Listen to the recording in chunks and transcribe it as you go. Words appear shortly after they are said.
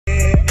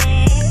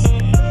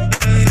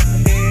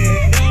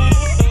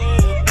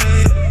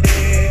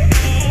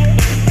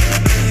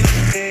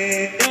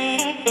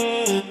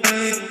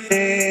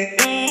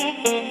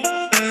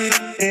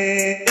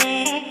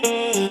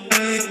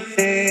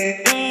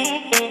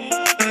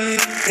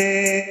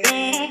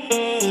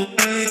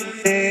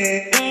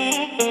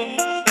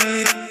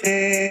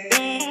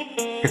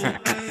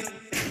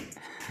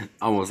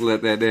Almost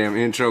let that damn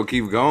intro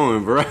keep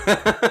going, bro.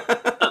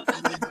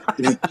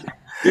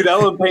 Dude, I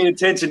wasn't paying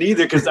attention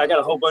either because I got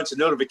a whole bunch of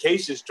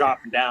notifications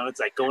dropping down. It's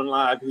like going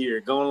live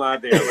here, going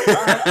live there. Like,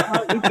 all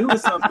right, we doing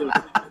something.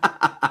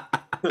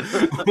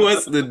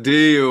 What's the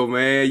deal,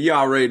 man? You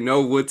already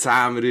know what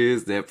time it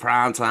is. That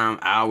prime time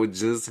hour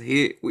just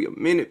hit. We a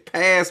minute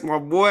past, my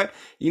boy.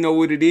 You know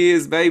what it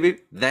is, baby.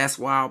 That's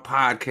Wild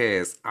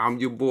Podcast. I'm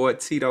your boy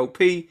Tito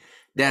P.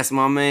 That's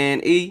my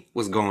man E.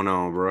 What's going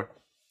on, bro?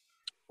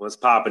 What's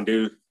poppin',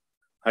 dude?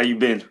 How you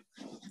been?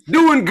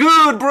 Doing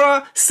good,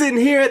 bro. Sitting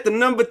here at the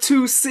number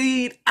 2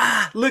 seed.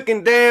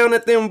 Looking down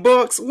at them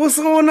Bucks. What's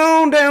going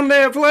on down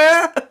there,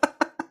 player?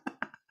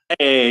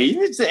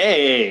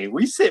 Hey,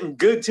 we sitting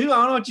good too. I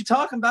don't know what you're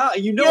talking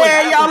about. You know,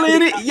 yeah,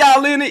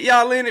 y'all in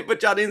it,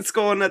 but y'all didn't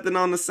score nothing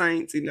on the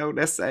Saints. You know,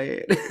 that's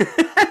sad.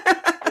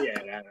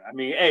 Yeah, I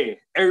mean, hey,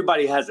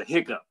 everybody has a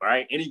hiccup,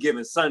 right? Any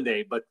given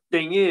Sunday. But the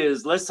thing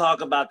is, let's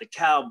talk about the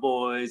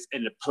Cowboys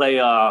and the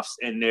playoffs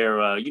and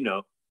their,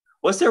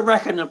 what's their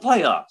record in the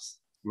playoffs?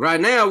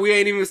 Right now, we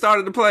ain't even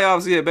started the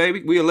playoffs yet,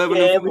 baby. We 11-4.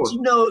 Yeah, but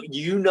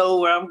you know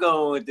where I'm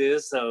going with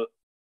this. So,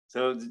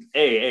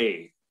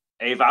 hey,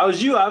 if I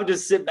was you, I would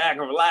just sit back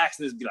and relax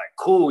and just be like,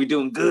 cool, we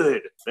doing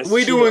good.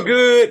 We doing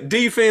good.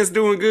 Defense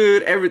doing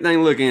good.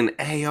 Everything looking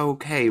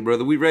A-okay,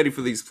 brother. We ready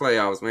for these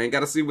playoffs, man.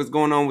 Got to see what's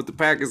going on with the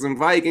Packers and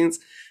Vikings.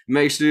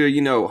 Make sure,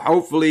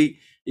 hopefully,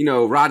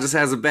 Rodgers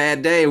has a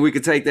bad day and we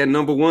could take that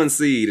number 1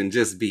 seed and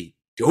just be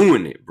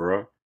doing it,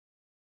 bro.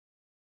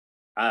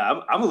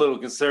 I'm a little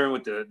concerned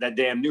with that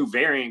damn new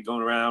variant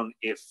going around.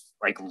 If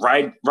like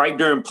right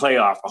during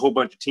playoff, a whole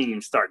bunch of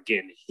teams start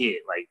getting hit.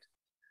 Like,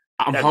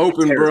 I'm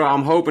hoping, bro.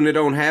 I'm hoping it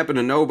don't happen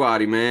to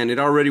nobody, man. It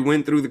already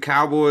went through the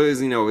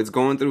Cowboys. It's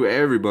going through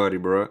everybody,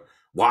 bro.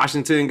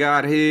 Washington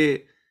got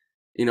hit.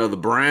 The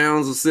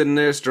Browns are sitting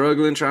there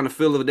struggling, trying to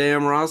fill the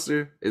damn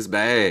roster. It's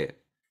bad.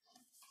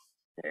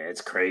 Yeah,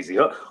 it's crazy.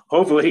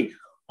 Hopefully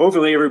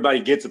everybody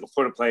gets it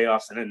before the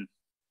playoffs, and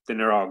then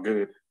they're all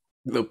good.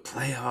 The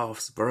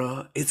playoffs,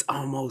 bro. It's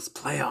almost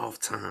playoff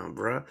time,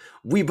 bro.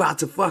 We about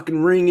to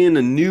fucking ring in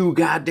a new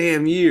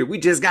goddamn year. We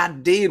just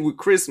got dead with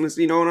Christmas,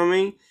 you know what I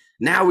mean?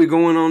 Now we're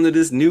going on to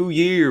this new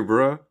year,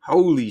 bro.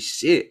 Holy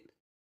shit.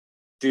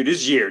 Dude,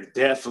 this year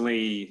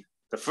definitely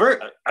I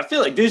feel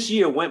like this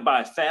year went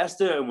by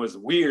faster and was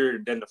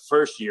weirder than the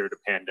first year of the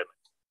pandemic.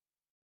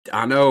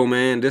 I know,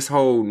 man. This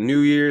whole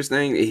New Year's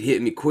thing, it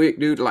hit me quick,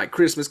 dude. Like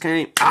Christmas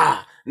came.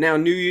 Now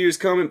New Year's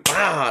coming.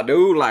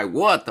 Dude, like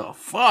what the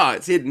fuck?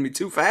 It's hitting me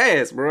too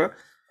fast, bro.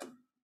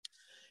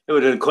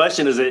 The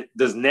question is,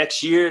 does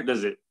next year,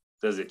 does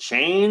it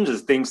change?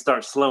 Does things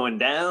start slowing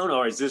down,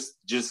 or is this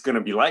just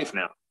gonna be life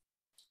now?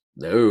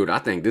 Dude, I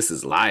think this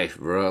is life,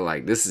 bro.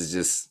 Like this is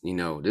just,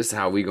 this is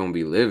how we gonna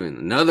be living.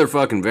 Another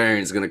fucking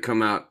variant's gonna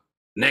come out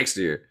next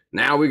year.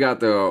 Now we got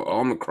the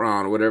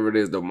Omicron, or whatever it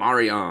is, the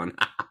Marion.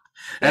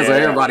 That's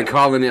what everybody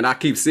calling it. I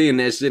keep seeing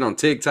that shit on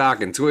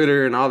TikTok and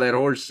Twitter and all that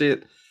horse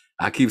shit.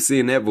 I keep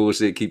seeing that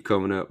bullshit keep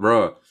coming up,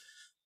 bro.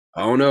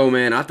 I don't know,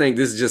 man. I think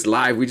this is just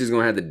life. We just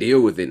gonna have to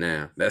deal with it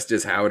now. That's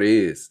just how it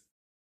is.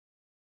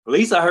 At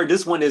least I heard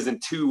this one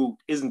isn't too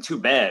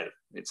bad.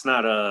 It's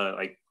not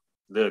like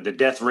the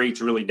death rate's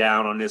really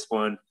down on this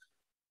one.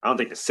 I don't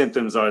think the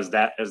symptoms are as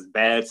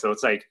bad. So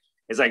it's like,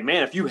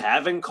 man, if you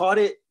haven't caught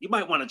it, you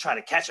might want to try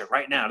to catch it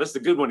right now. This is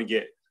a good one to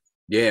get.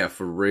 Yeah,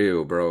 for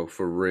real, bro.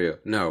 For real.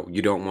 No,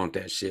 you don't want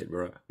that shit,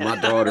 bro. My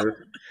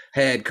daughter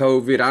had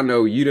COVID. I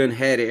know you done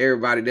had it.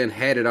 Everybody done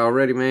had it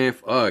already, man.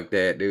 Fuck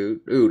that,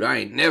 dude. Dude, I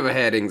ain't never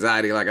had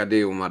anxiety like I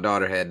did when my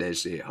daughter had that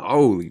shit.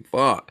 Holy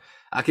fuck.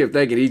 I kept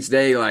thinking each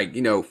day, like,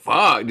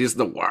 fuck, just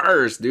the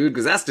worst, dude.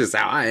 Because that's just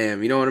how I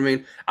am. You know what I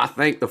mean? I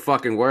think the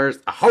fucking worst.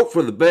 I hope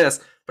for the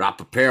best, but I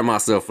prepare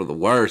myself for the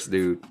worst,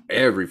 dude.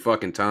 Every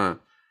fucking time.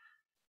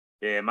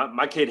 Yeah,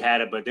 my kid had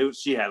it, but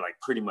she had like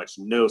pretty much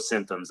no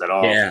symptoms at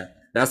all. Yeah.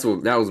 That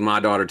was my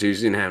daughter too.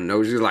 She didn't have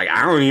no. She was like,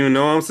 I don't even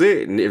know I'm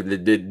sick. And if they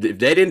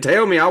didn't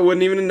tell me, I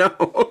wouldn't even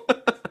know.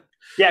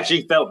 Yeah,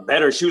 she felt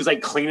better. She was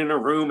like cleaning her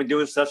room and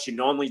doing stuff she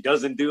normally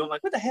doesn't do. I'm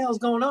like, what the hell's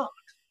going on?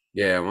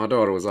 Yeah, my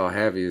daughter was all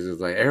happy. It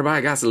was like,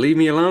 everybody got to leave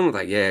me alone. I was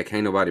like, yeah,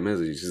 can't nobody mess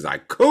with you. She's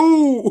like,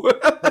 cool.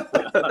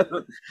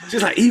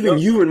 She's like, even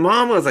you and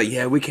mama. I was like,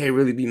 yeah, we can't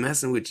really be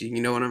messing with you.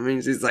 You know what I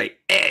mean? She's like,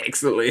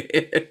 excellent.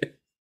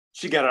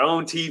 She got her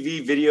own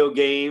TV, video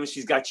games.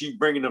 She's got you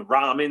bringing the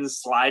ramen,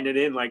 sliding it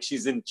in like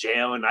she's in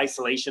jail in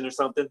isolation or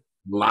something.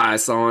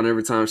 Lights on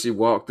every time she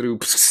walked through.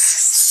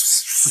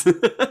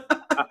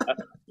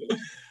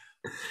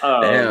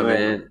 Yeah,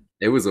 man.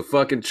 It was a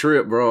fucking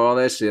trip, bro. All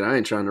that shit. I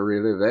ain't trying to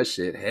relive that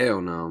shit.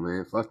 Hell no,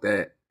 man. Fuck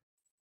that.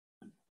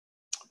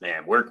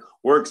 Man,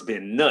 work's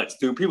been nuts,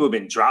 dude. People have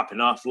been dropping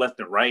off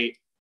left and right.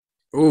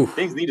 Ooh.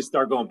 Things need to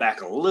start going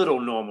back a little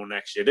normal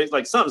next year. It's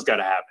like something's got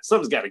to happen.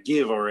 Something's got to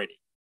give already.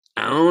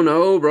 I don't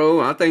know,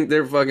 bro. I think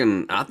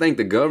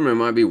the government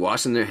might be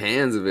washing their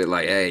hands of it.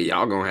 Like, hey,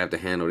 y'all gonna have to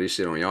handle this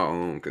shit on y'all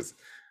own because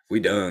we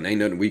done. Ain't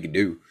nothing we can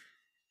do.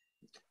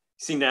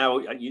 See now,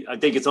 I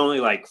think it's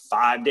only like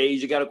 5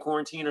 days you got to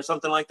quarantine or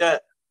something like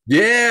that.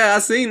 Yeah, I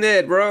seen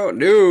that, bro.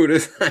 Dude,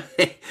 it's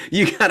like,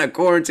 you gotta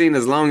quarantine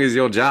as long as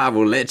your job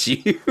will let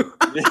you.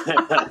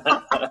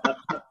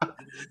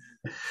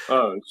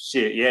 Oh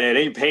shit! Yeah,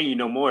 they ain't paying you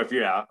no more if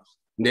you're out.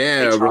 They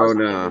Yeah, charge bro, you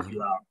more nah. if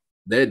you're out.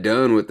 They're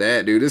done with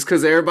that, dude. It's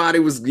because everybody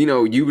was,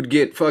 you would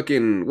get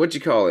fucking, what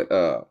you call it?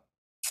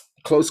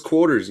 Close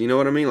quarters, you know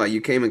what I mean? Like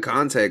you came in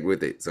contact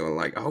with it. So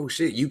like, oh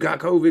shit, you got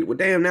COVID. Well,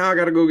 damn, now I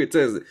gotta go get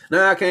tested.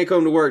 Now I can't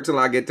come to work till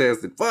I get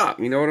tested. Fuck,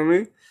 you know what I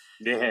mean?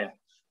 Yeah.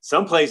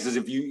 Some places,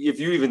 if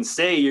you even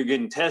say you're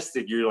getting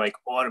tested, you're like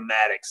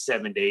automatic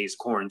 7 days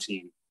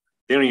quarantine.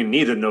 They don't even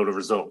need to know the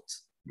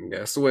results.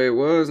 That's the way it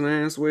was,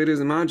 man. That's the way it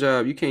is in my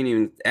job. You can't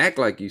even act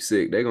like you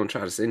sick. They're gonna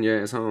try to send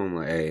your ass home.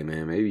 Like, hey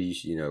man, maybe you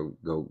should,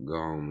 go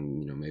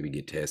home, maybe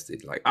get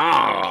tested. Like,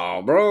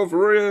 oh, bro,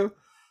 for real.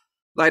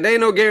 Like, they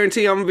ain't no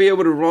guarantee I'm gonna be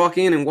able to walk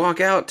in and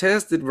walk out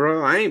tested,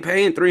 bro. I ain't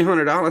paying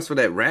 $300 for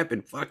that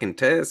rapid fucking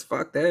test.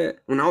 Fuck that.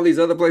 When all these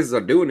other places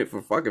are doing it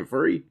for fucking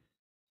free.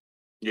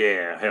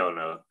 Yeah, hell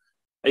no.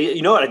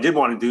 You know what I did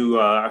want to do?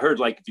 I heard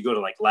like if you go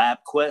to like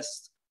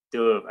LabQuest,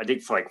 I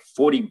think for like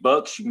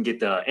 $40 you can get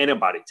the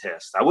antibody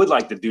test. I would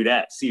like to do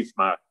that, see if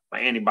my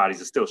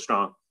antibodies are still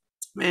strong.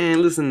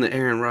 Man, listen to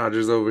Aaron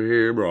Rodgers over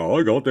here, bro.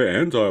 I got the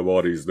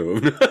antibodies though.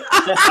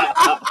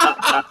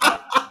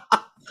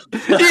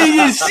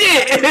 You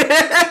shit.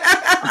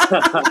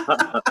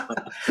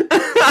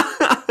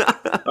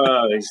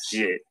 Oh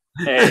shit!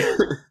 Hey,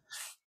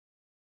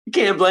 you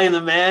can't blame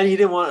the man. He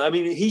didn't want. I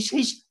mean, he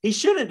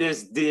should have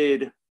just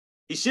did.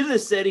 He should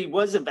have said he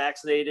wasn't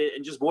vaccinated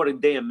and just wore a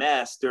damn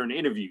mask during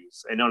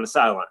interviews and on the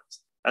sidelines.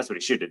 That's what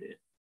he should have did.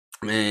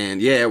 Man,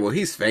 yeah, well,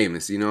 he's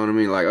famous, you know what I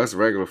mean? Like, us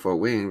regular folk,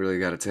 we ain't really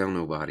got to tell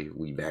nobody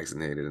we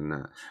vaccinated or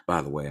not.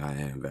 By the way, I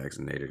am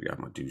vaccinated. Got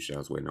my 2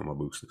 shots, waiting on my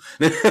booster.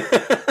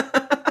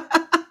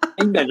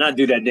 You better not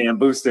do that damn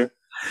booster.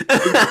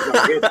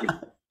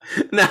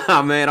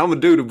 Nah, man, I'm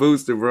going to do the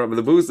booster, bro. But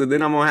the booster,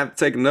 then I'm going to have to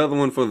take another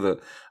one for the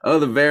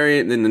other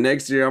variant. Then the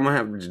next year, I'm going to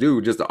have to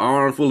do just an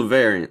arm full of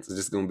variants. It's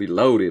just going to be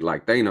loaded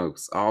like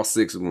Thanos. All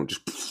 6 of them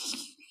just...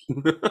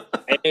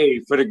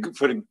 Hey, for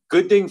the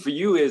good thing for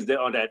you is that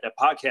on that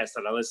podcast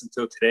that I listened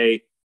to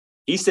today,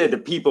 he said the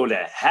people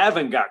that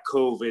haven't got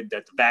COVID,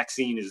 that the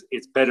vaccine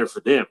is better for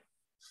them.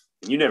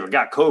 And you never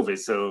got COVID,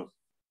 so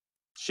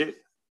shit.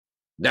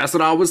 That's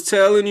what I was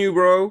telling you,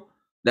 bro.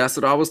 That's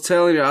what I was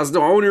telling you. That's the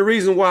only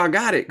reason why I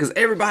got it, because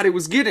everybody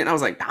was getting it. I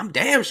was like, I'm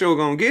damn sure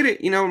gonna get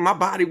it. My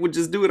body would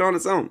just do it on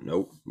its own.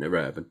 Nope, never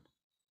happened.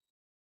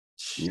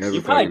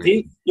 You probably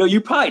did.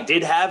 You probably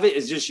did have it.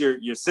 It's just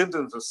your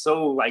symptoms were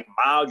so like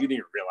mild, you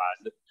didn't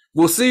realize it.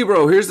 Well, see,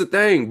 bro, here's the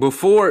thing.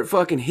 Before it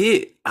fucking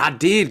hit, I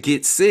did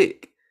get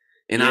sick.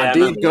 And I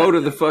did go to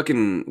the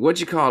fucking, what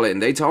you call it?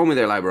 And they told me,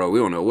 they're like, bro, we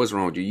don't know what's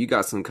wrong with you. You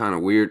got some kind of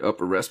weird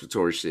upper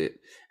respiratory shit.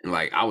 And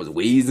like, I was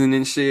wheezing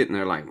and shit. And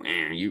they're like,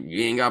 man, you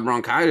ain't got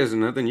bronchitis or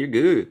nothing. You're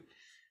good.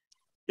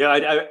 Yeah,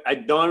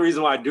 the only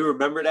reason why I do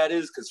remember that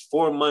is because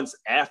 4 months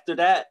after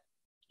that,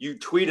 you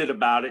tweeted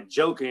about it,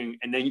 joking,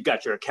 and then you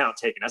got your account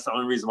taken. That's the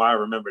only reason why I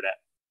remember that.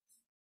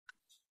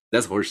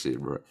 That's horseshit,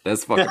 bro.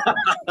 That's fucking.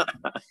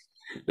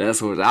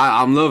 That's what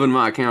I'm loving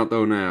my account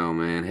though now,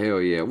 man. Hell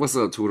yeah. What's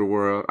up, Twitter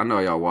world? I know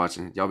y'all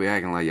watching. Y'all be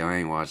acting like y'all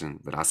ain't watching,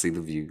 but I see the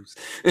views.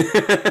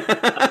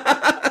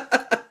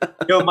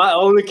 My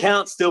old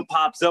account still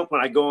pops up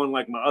when I go on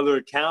like my other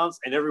accounts,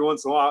 and every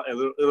once in a while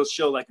it'll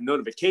show like a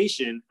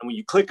notification, and when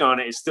you click on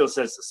it, it still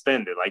says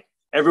suspended. Like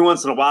every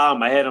once in a while in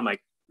my head, I'm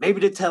like,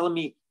 maybe they're telling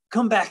me,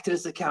 come back to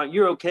this account,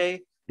 you're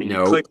okay. And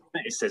you click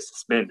on it, it says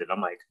suspended. I'm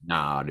like,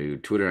 nah,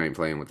 dude, Twitter ain't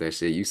playing with that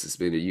shit. You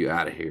suspended, you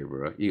out of here,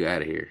 bro. You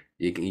out of here.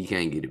 You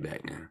can't get it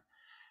back now.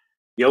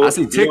 Yo, I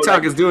see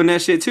TikTok is doing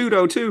that shit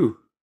too.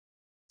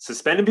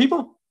 Suspending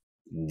people?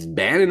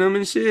 Banning them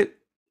and shit.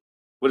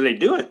 What are they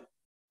doing?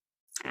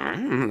 I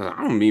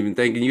don't even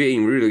think you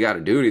ain't really got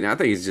to do anything. I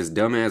think it's just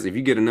dumbass. If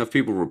you get enough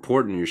people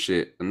reporting your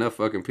shit, enough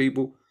fucking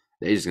people,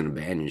 they just gonna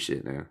ban your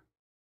shit now.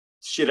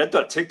 Shit, I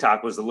thought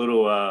TikTok was a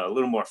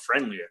little more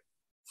friendlier.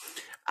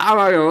 I'm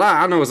not gonna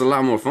lie, I know it's a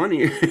lot more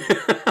funnier.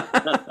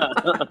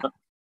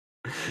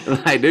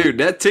 Like, dude,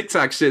 that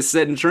TikTok shit's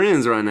setting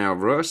trends right now,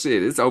 bro.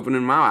 Shit, it's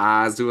opening my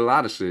eyes to a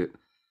lot of shit.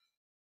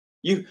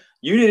 You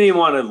didn't even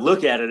want to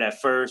look at it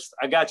at first.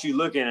 I got you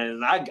looking at it,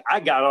 and I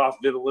got off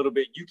it a little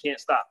bit. You can't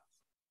stop.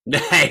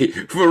 Hey,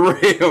 for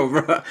real,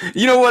 bro.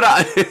 You know what?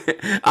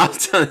 I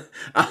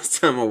was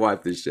telling my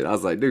wife this shit. I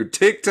was like, dude,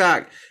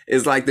 TikTok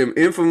is like them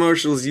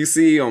infomercials you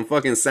see on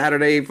fucking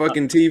Saturday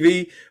fucking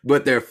TV,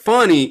 but they're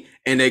funny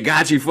and they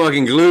got you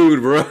fucking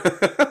glued, bro.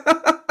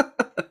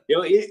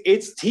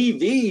 It's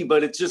TV,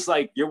 but it's just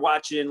like you're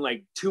watching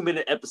like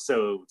 2-minute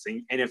episodes,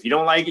 and if you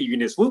don't like it, you can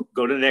just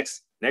go to the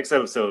next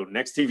episode,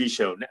 next TV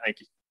show. Like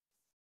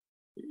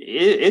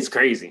it's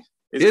crazy.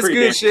 It's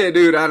good shit,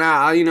 dude.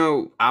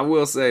 I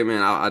will say,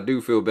 man, I do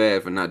feel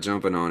bad for not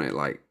jumping on it,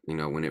 like,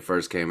 when it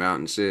first came out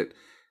and shit.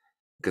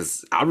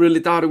 Because I really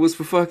thought it was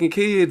for fucking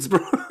kids,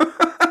 bro.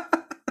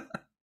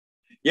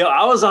 Yo,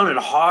 I was on it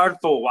hard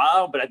for a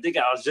while, but I think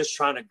I was just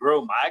trying to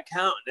grow my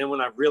account. And then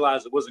when I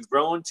realized it wasn't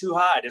growing too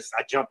high,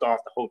 I jumped off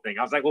the whole thing.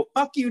 I was like, well,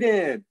 fuck you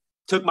then.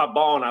 Took my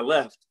ball and I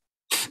left.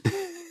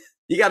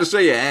 You got to show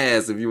your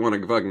ass if you want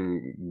to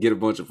fucking get a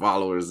bunch of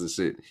followers and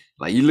shit.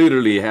 Like, you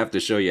literally have to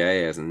show your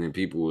ass, and then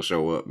people will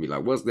show up and be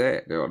like, what's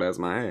that? Yo, that's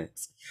my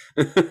ass.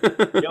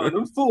 Yo,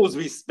 them fools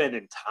be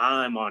spending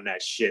time on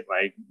that shit.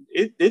 Like,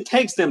 it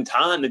takes them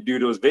time to do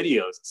those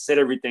videos, set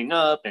everything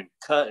up and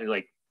cut. And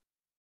like,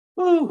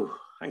 ooh,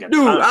 I got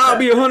dude, I'll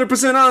be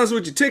 100% honest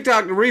with you.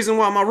 TikTok, the reason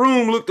why my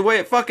room looked the way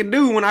it fucking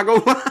do when I go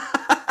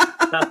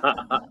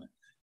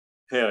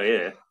hell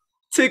yeah.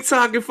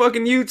 TikTok and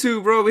fucking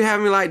YouTube, bro, be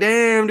having me like,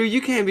 damn, dude, you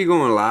can't be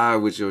going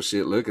live with your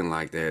shit looking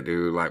like that,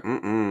 dude. Like,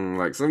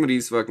 like some of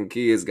these fucking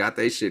kids got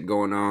their shit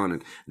going on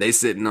and they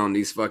sitting on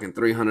these fucking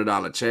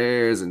 $300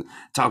 chairs and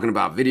talking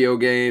about video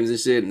games and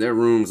shit, and their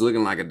room's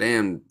looking like a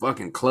damn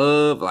fucking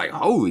club. Like,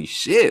 holy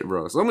shit,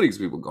 bro. Some of these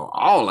people go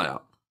all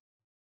out.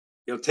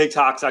 Yo,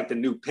 TikTok's like the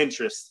new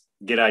Pinterest.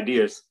 Get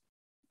ideas.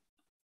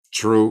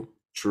 True.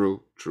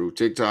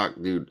 TikTok,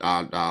 dude,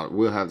 I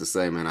will have to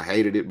say, man, I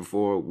hated it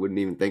before. Wouldn't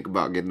even think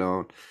about getting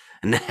on.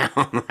 And now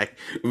I'm like,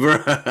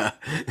 bruh,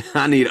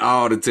 I need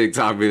all the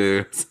TikTok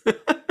videos.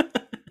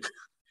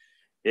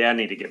 Yeah, I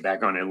need to get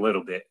back on it a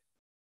little bit.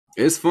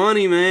 It's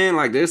funny, man.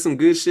 Like, there's some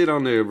good shit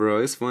on there,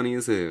 bro. It's funny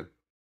as hell.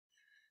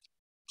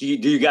 Do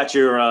you got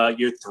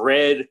your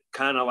thread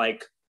kind of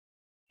like,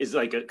 is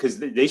like, because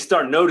they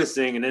start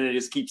noticing and then they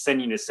just keep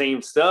sending you the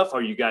same stuff,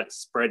 or you got it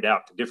spread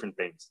out to different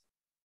things?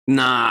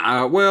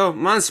 Nah, well,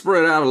 mine's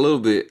spread out a little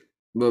bit,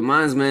 but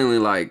mine's mainly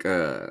like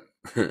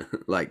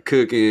like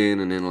cooking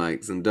and then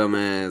like some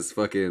dumbass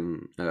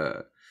fucking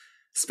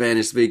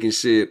Spanish speaking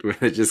shit where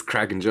they're just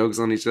cracking jokes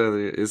on each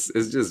other. It's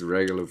just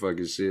regular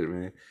fucking shit,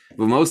 man.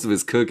 But most of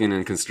it's cooking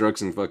and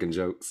construction fucking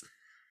jokes.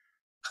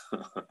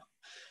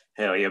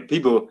 Hell yeah.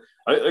 People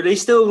are they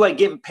still like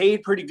getting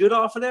paid pretty good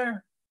off of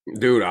there?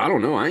 Dude, I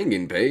don't know. I ain't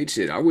getting paid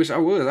shit. I wish I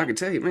was. I could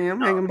tell you, man, I'm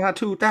making about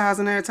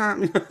 2,000 every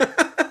time.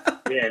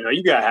 Yeah, no,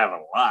 you gotta have a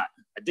lot.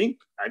 I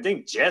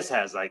think Jess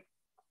has like,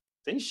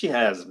 I think she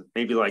has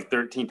maybe like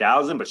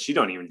 13,000, but she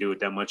don't even do it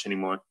that much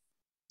anymore.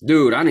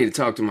 Dude, I need to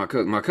talk to my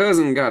cousin. My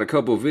cousin got a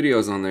couple of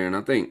videos on there, and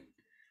I think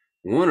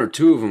one or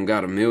two of them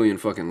got 1 million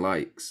fucking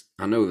likes.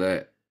 I know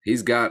that.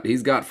 He's got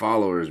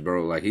followers,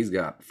 bro. Like, he's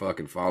got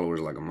fucking followers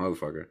like a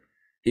motherfucker.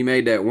 He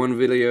made that one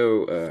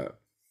video,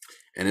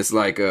 and it's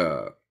like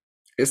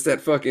it's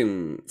that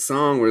fucking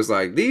song where it's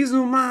like, these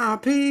are my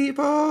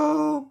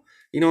people.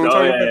 You know what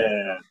I'm talking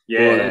about?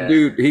 Yeah. Well, that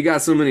dude, he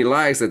got so many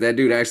likes that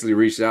dude actually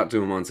reached out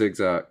to him on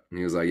TikTok. And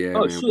he was like, yeah,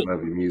 man, shit. I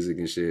love your music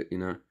and shit, you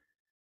know?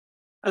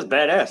 That's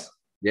badass.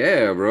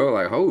 Yeah, bro.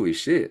 Like, holy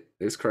shit.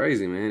 It's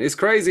crazy, man. It's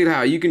crazy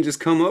how you can just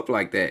come up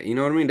like that. You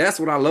know what I mean? That's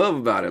what I love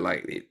about it.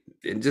 Like,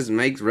 it just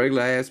makes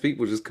regular ass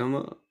people just come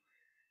up.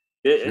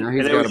 Now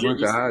he's got a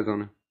bunch of eyes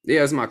on him.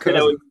 Yeah, it's my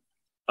cousin.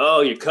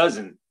 Your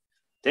cousin.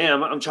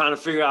 Damn, I'm trying to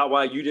figure out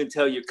why you didn't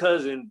tell your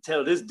cousin,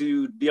 tell this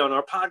dude be on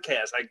our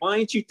podcast. Like, why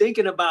ain't you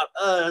thinking about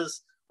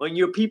us when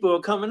your people are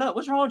coming up?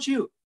 What's wrong with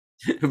you?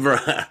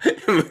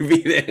 Bruh,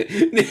 be there.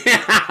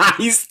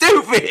 He's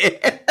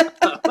stupid.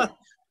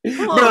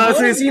 Bro,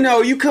 since you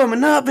know you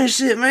coming up and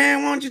shit,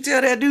 man, why don't you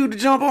tell that dude to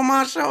jump on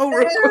my show?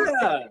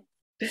 Yeah.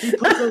 He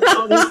puts us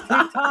on his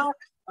TikTok.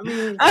 I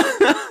mean,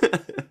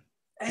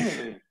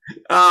 damn.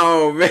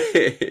 Oh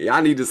man,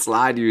 I need to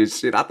slide you his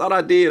shit. I thought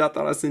I did. I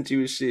thought I sent you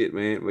his shit,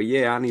 man. But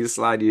yeah, I need to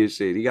slide you his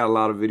shit. He got a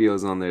lot of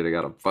videos on there that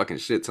got a fucking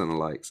shit ton of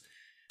likes.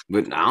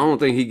 But I don't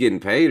think he getting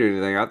paid or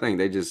anything. I think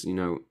they just, you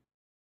know,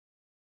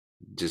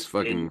 just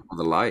fucking for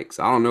the likes.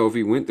 I don't know if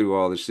he went through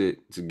all the shit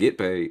to get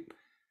paid.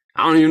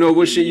 I don't even know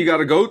what shit you got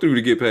to go through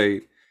to get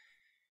paid.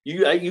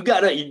 You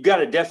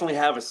gotta definitely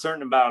have a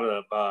certain amount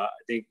of I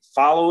think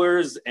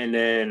followers, and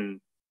then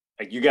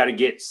like you got to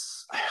get,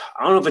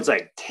 I don't know if it's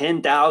like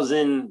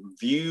 10,000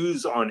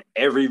 views on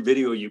every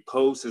video you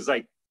post. It's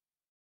like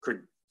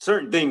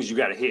certain things you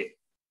got to hit.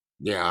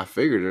 Yeah, I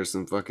figured there's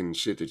some fucking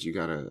shit that you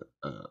gotta.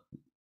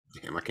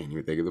 Damn, I can't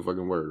even think of the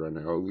fucking word right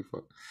now. Holy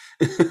fuck!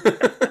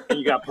 And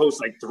you got to post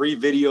like 3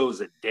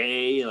 videos a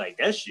day. Like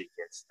that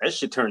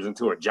shit turns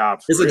into a job.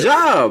 It's a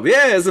job.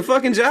 Yeah, it's a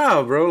fucking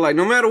job, bro. Like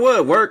no matter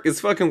what, work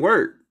is fucking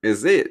work.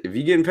 It's it. If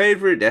you're getting paid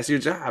for it, that's your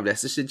job.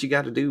 That's the shit you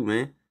got to do,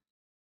 man.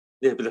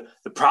 Yeah, but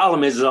the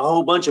problem is there's a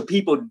whole bunch of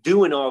people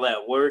doing all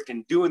that work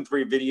and doing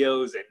 3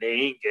 videos and they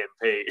ain't getting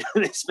paid.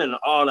 They spend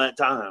all that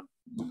time.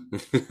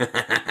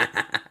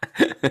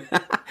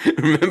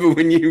 Remember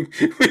when you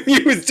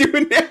was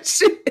doing that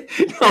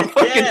shit on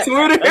fucking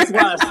Twitter? That's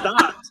why I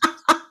stopped.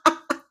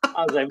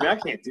 I was like, man, I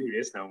can't do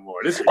this no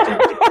more. This is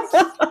ridiculous.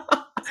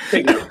 It's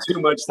taking up too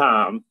much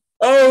time.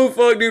 Oh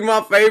fuck, dude!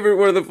 My favorite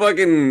were the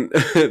fucking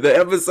the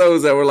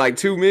episodes that were like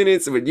 2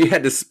 minutes, but you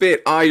had to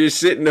spit all your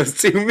shit in those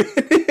 2 minutes.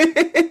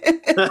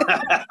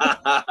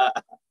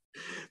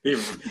 You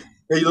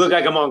look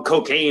like I'm on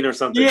cocaine or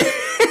something. Yeah.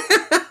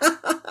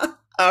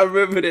 I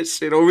remember that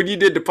shit. Or when you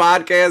did the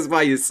podcast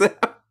by yourself,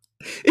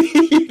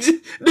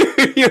 dude,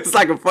 it was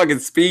like a fucking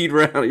speed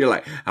round. You're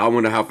like, I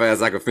wonder how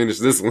fast I can finish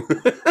this one.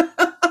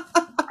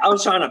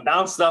 was trying to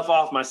bounce stuff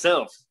off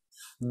myself.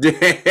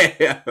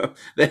 Damn,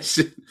 that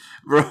shit,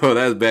 bro.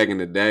 That's back in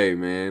the day,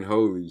 man.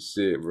 Holy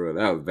shit, bro.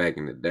 That was back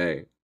in the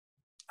day.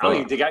 I don't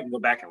even think I can go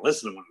back and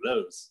listen to one of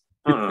those.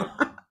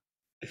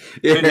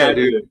 Yeah,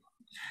 dude.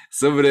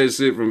 Some of that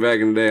shit from back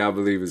in the day, I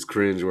believe, is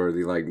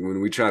cringeworthy. Like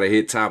when we try to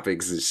hit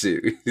topics and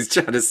shit, he's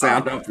trying to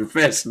sound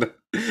unprofessional.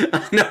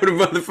 I know the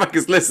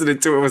motherfuckers listening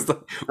to it was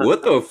like,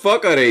 "What the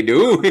fuck are they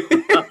doing?"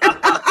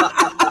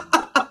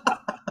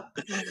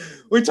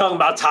 We're talking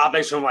about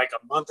topics from like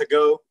a month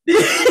ago.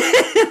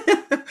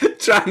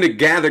 Trying to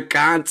gather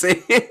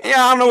content. Yeah,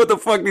 I don't know what the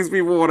fuck these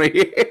people want to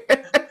hear.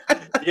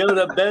 You know,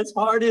 the best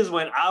part is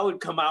when I would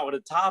come out with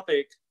a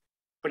topic,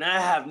 but I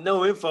have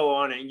no info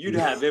on it, and you'd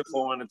have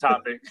info on the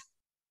topic.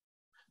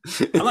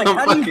 I'm like,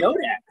 how do you know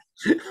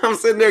that? I'm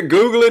sitting there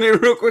Googling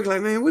it real quick,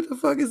 like, man, what the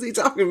fuck is he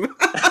talking about?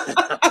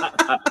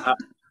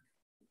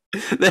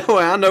 That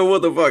way I know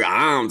what the fuck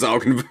I'm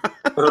talking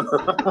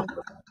about.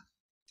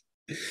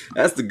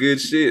 That's the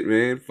good shit,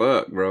 man.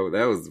 Fuck, bro.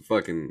 That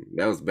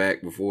was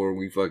back before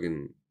we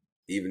fucking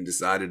even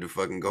decided to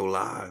fucking go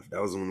live.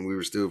 That was when we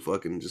were still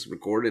fucking just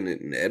recording it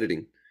and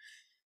editing.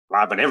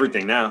 Live and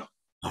everything now.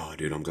 Oh,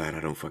 dude, I'm glad I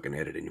don't fucking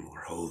edit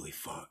anymore. Holy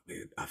fuck,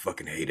 dude. I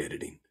fucking hate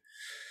editing.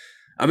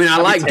 I mean, I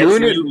like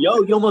doing it.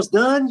 Yo, you almost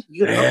done?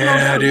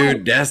 Yeah,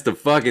 dude, that's the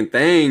fucking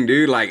thing,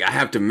 dude. Like, I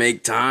have to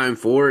make time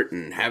for it,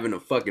 and having a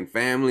fucking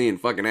family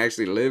and fucking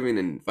actually living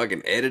and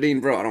fucking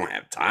editing, bro. I don't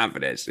have time for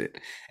that shit.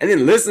 And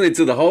then listening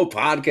to the whole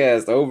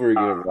podcast over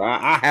again, bro.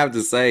 I have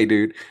to say,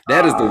 dude,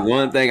 that is the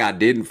one thing I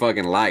didn't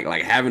fucking like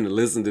having to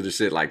listen to the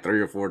shit like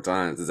 3 or 4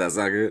 times. Does that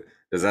sound good?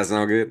 Does that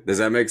sound good? Does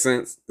that make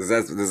sense? Does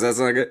that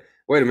sound good?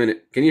 Wait a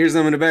minute. Can you hear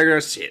something in the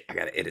background? Shit, I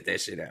gotta edit that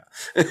shit out.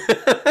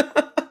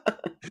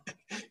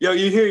 Yo,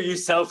 you hear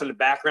yourself in the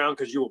background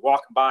because you were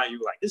walking by and you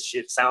were like, this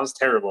shit sounds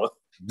terrible.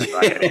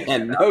 Yeah,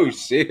 no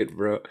shit,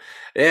 bro.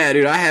 Yeah,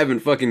 dude, I haven't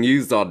fucking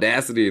used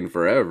Audacity in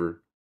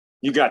forever.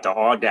 You got the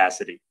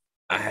Audacity.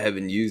 I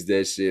haven't used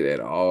that shit at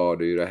all,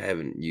 dude. I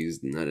haven't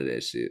used none of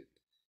that shit.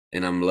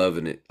 And I'm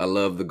loving it. I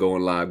love the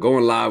going live.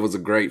 Going live was a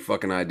great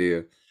fucking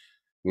idea.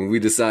 When we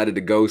decided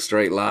to go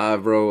straight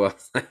live, bro, I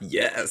was like,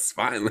 yes,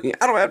 finally.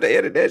 I don't have to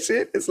edit that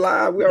shit. It's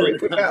live. We already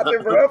put it out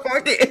there, bro.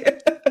 Fuck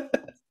it.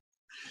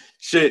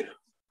 Shit.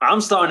 I'm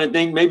starting to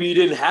think maybe you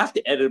didn't have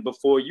to edit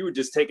before. You were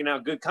just taking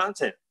out good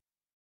content.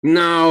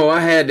 No, I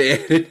had to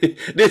edit.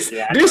 This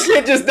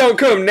shit just don't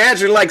come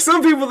natural. Like,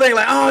 some people think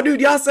like, oh, dude,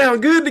 y'all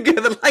sound good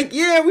together. Like,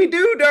 yeah, we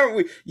do, don't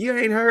we? You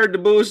ain't heard the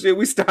bullshit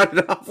we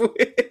started off with.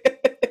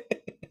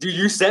 Dude,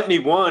 you sent me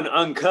one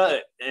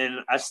uncut,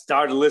 and I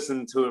started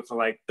listening to it for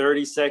like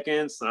 30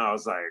 seconds, and I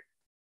was like,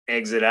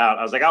 exit out.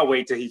 I was like, I'll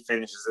wait till he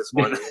finishes this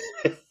one.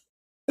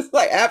 It's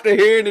like after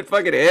hearing it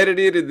fucking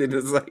edited, and then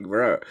it's like,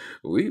 bro,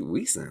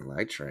 we sound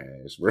like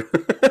trash, bro.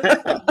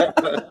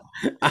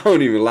 I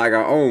don't even like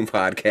our own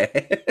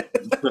podcast.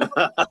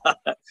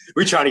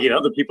 We trying to get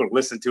other people to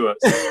listen to us.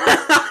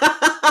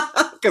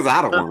 Because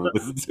I don't want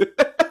to listen to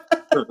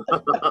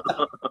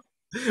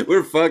it.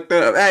 We're fucked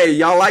up. Hey,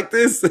 y'all like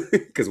this?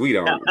 Because we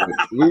don't.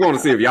 We want to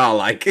see if y'all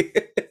like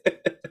it.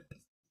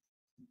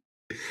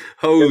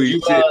 Holy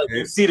shit.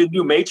 You see the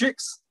new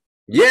Matrix?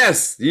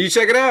 Yes. You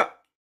check it out?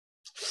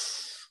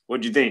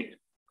 What'd you think?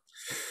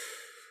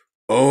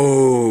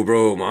 Oh,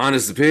 bro, my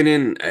honest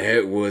opinion,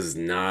 it was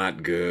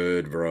not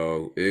good,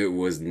 bro. It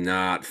was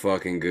not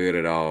fucking good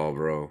at all,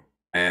 bro.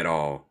 At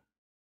all.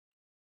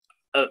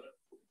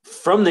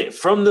 From the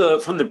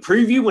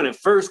preview when it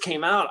first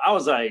came out, I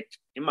was like,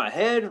 in my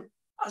head,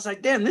 I was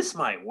like, damn, this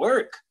might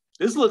work.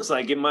 This looks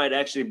like it might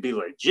actually be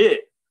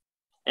legit.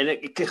 And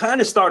it kind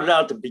of started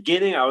out at the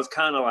beginning. I was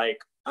kind of like,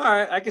 all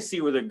right, I can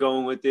see where they're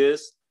going with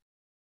this.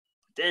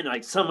 Then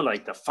like some of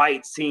like the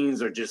fight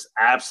scenes are just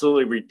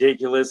absolutely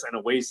ridiculous and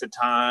a waste of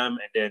time.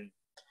 And then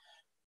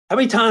how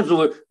many times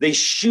were they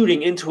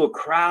shooting into a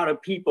crowd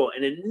of people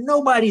and then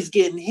nobody's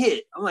getting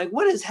hit? I'm like,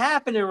 what is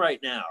happening right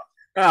now?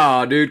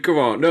 Oh, dude, come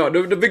on. No,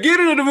 the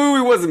beginning of the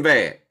movie wasn't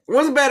bad. It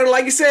wasn't bad.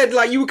 Like you said,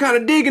 like you were kind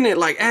of digging it.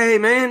 Like, hey,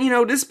 man, you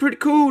know, this is pretty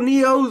cool.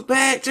 Neo's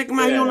back. Check him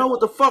out. Yeah. You don't know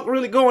what the fuck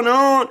really going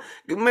on.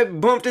 Maybe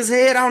bumped his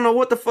head. I don't know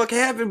what the fuck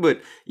happened,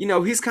 but, you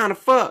know, he's kind of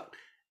fucked.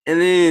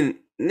 And then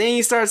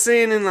you start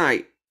seeing and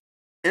like,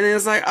 and then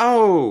it's like,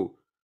 oh,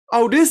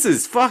 this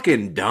is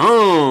fucking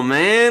dumb,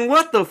 man.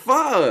 What the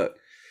fuck?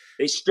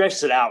 They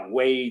stretched it out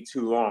way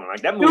too long.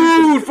 Like that movie.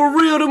 Dude, for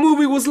real, the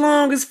movie was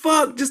long as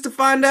fuck just to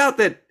find out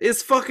that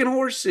it's fucking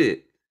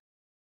horseshit.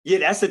 Yeah,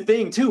 that's the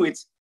thing too.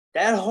 It's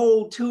that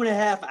whole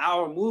 2.5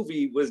 hour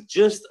movie was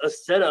just a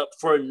setup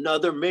for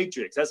another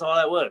Matrix. That's all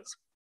that was.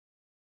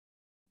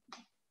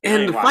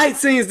 And the fight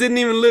scenes didn't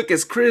even look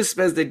as crisp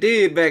as they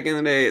did back in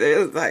the day. It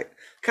was like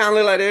kind of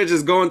look like they're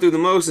just going through the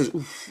motions.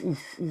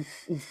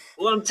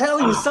 Well, I'm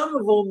telling you, some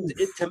of them,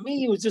 to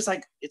me, it was just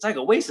like, it's like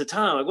a waste of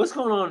time. Like, what's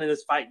going on in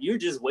this fight? You're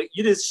just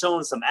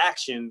showing some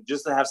action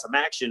just to have some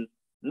action.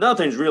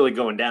 Nothing's really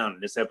going down in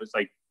this episode. It's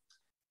like,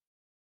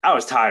 I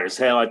was tired as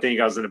hell. I think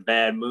I was in a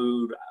bad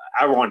mood.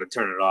 I wanted to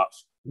turn it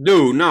off.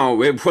 Dude,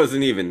 no, it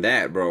wasn't even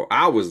that, bro.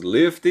 I was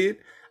lifted.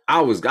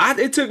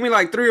 It took me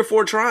like 3 or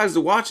 4 tries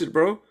to watch it,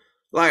 bro.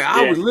 Like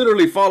I Yeah, would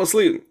literally fall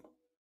asleep.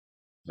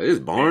 It's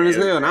boring man, as it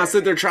was hell. And I bad.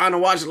 sit there trying to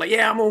watch it, like,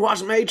 yeah, I'm gonna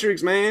watch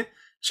Matrix, man.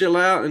 Chill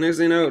out. And next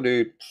thing you know,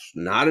 dude,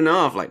 not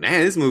enough. Like,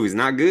 man, this movie's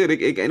not good.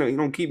 It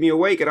don't keep me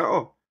awake at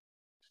all.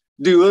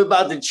 Dude, what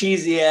about the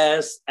cheesy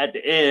ass at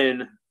the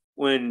end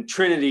when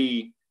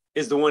Trinity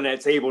is the one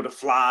that's able to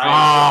fly and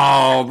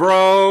shit? Oh,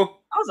 bro.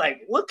 I was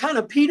like, what kind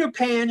of Peter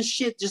Pan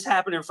shit just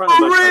happened in front of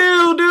For us? Like,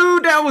 real,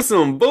 dude. That was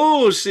some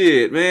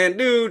bullshit, man.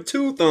 Dude,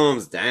 two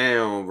thumbs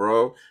down,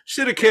 bro.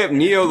 Should have kept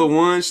Neo the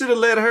one. Should have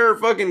let her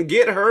fucking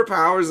get her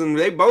powers and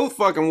they both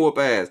fucking whoop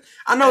ass.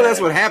 I know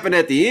that's what happened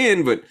at the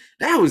end, but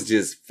that was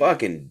just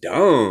fucking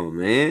dumb,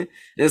 man.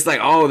 It's like,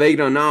 oh, they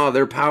don't know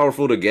they're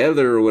powerful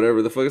together or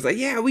whatever the fuck. It's like,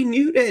 yeah, we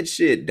knew that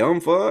shit, dumb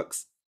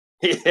fucks.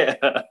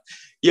 yeah.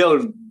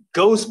 Yo,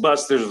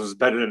 Ghostbusters was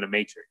better than The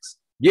Matrix.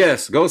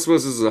 Yes,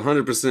 Ghostbusters is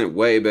 100%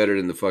 way better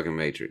than the fucking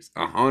Matrix.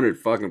 100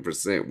 fucking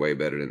percent way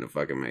better than the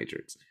fucking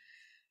Matrix.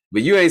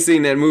 But you ain't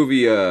seen that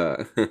movie,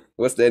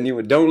 what's that new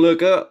one? Don't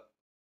Look Up?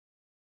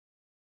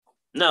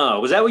 No,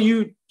 was that what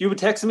you were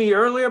texting me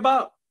earlier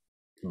about?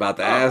 About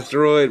the Oh,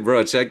 asteroid?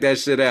 Bro, check that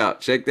shit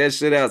out. Check that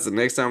shit out. So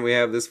next time we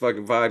have this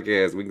fucking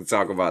podcast, we can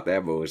talk about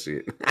that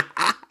bullshit.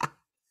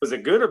 was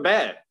it good or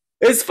bad?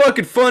 It's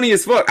fucking funny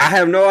as fuck. I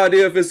have no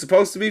idea if it's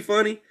supposed to be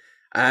funny.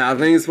 I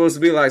think it's supposed to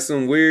be like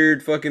some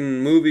weird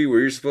fucking movie where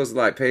you're supposed to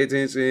like pay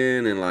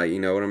attention and like, you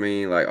know what I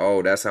mean? Like,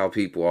 oh, that's how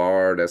people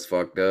are. That's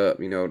fucked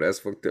up. You know, that's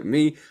fucked up.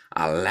 Me,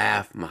 I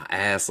laugh my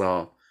ass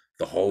off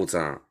the whole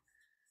time.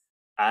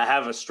 I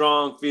have a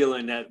strong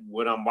feeling that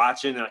what I'm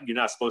watching, you're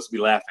not supposed to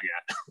be laughing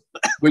at.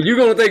 But you're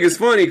gonna think it's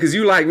funny because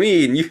you like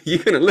me and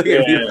you're gonna look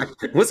at me Yeah.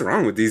 like, what's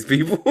wrong with these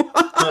people?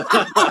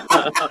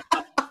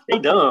 They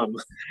dumb.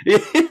 Yeah,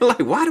 like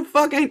why the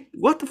fuck ain't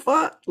what the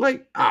fuck?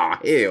 Like, oh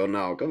hell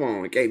no, come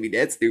on, it can't be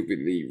that stupid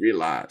to you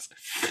realize.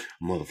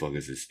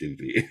 Motherfuckers is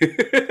stupid.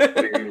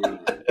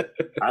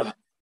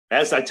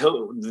 I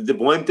told the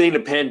one thing the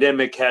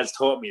pandemic has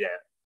taught me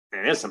that.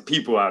 And there's some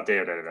people out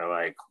there that are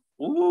like,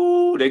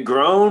 ooh, they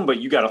grown, but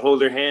you gotta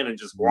hold their hand and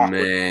just walk with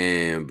them.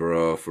 Man,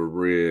 bro, for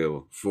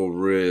real,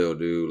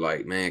 dude.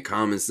 Like, man,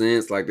 common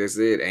sense, like they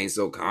said, ain't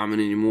so common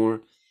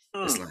anymore.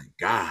 It's Hmm. like,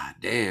 god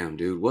damn,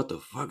 dude, what the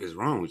fuck is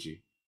wrong with you?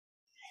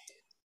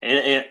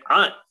 And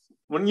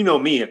when you know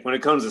me, when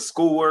it comes to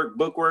schoolwork,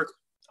 bookwork,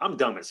 I'm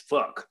dumb as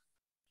fuck.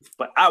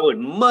 But I would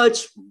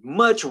much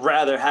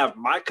rather have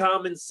my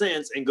common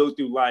sense and go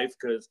through life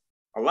because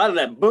a lot of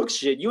that book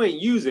shit you ain't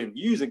using.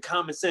 You're using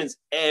common sense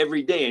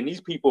every day. And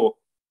these people,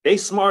 they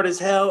smart as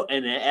hell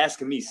and they're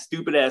asking me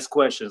stupid ass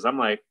questions. I'm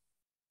like,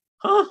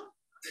 huh?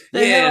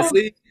 The Yeah, hell?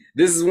 see,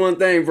 this is one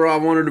thing, bro, I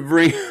wanted to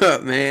bring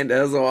up, man.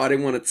 That's all I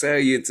didn't want to tell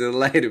you until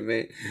later,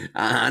 man.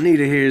 I need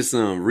to hear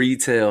some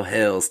retail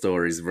hell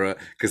stories, bro,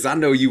 because I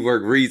know you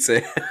work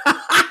retail.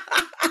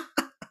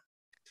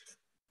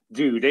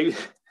 Dude,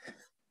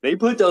 they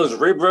put those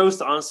rib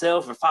roasts on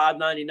sale for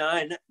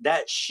 $5.99.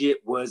 That shit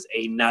was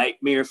a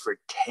nightmare for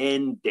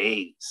 10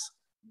 days.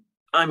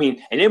 I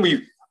mean, and then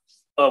we,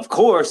 of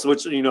course,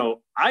 which,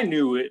 I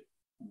knew it,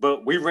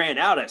 but we ran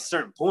out at a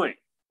certain point.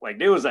 Like,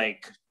 there was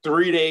like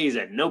 3 days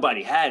that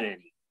nobody had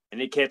any. And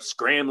they kept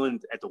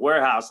scrambling at the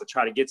warehouse to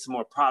try to get some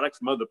more product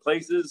from other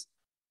places.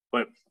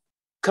 But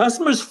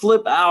customers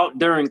flip out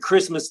during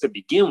Christmas to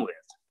begin with.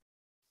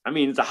 I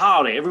mean, it's a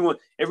holiday.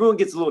 Everyone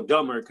gets a little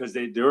dumber because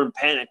they're in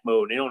panic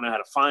mode. They don't know how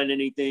to find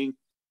anything.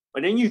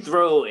 But then you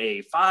throw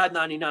a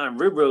 $5.99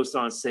 rib roast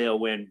on sale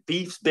when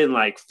beef's been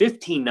like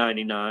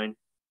 $15.99.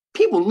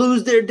 People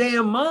lose their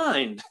damn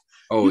mind.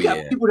 Oh, You got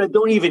yeah. people that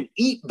don't even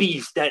eat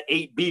beef that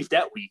ate beef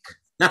that week.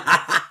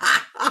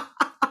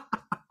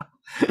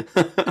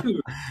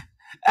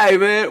 Hey,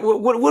 man,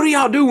 what do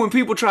y'all do when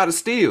people try to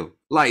steal?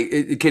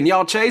 Like, can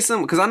y'all chase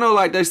them? Because I know,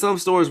 like, there's some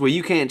stores where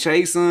you can't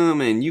chase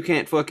them and you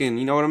can't fucking,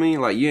 you know what I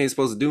mean? Like, you ain't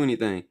supposed to do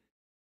anything.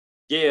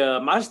 Yeah,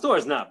 my store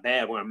is not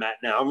bad where I'm at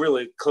now. I'm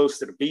really close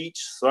to the beach,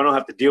 so I don't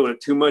have to deal with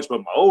it too much. But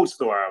my old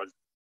store,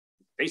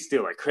 they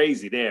steal like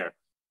crazy there.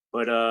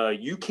 But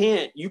you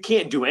can't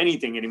do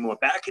anything anymore.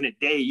 Back in the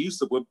day, you used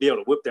to be able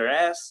to whip their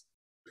ass.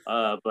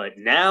 But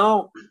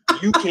now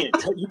you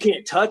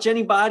can't touch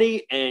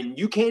anybody, and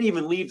you can't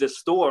even leave the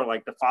store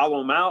like to follow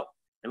them out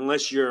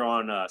unless you're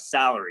on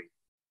salary.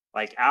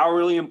 Like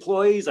hourly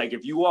employees, like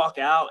if you walk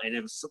out and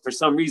if for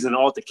some reason an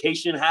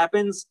altercation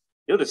happens,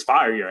 they'll just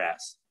fire your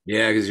ass.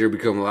 Yeah, because you'll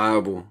become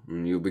liable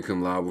and you'll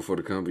become liable for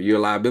the company. You're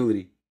a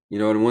liability. You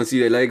know, and once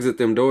you exit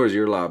them doors,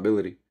 you're a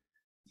liability.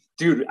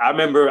 Dude, I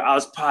remember I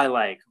was probably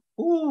like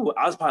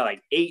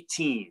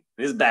 18.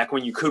 This is back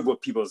when you could whip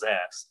people's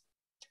ass.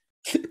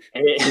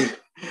 And,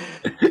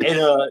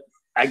 and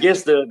I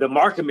guess the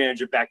market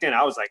manager back then,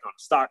 I was like on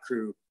the stock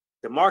crew.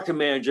 The market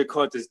manager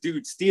caught this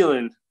dude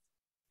stealing,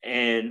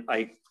 and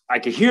like I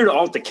could hear the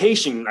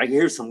altercation. I could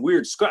hear some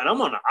weird scratch. And I'm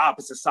on the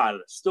opposite side of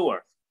the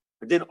store,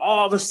 but then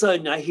all of a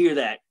sudden I hear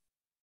that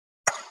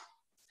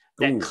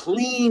Ooh,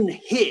 clean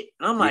hit,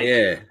 and I'm like,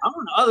 yeah. I'm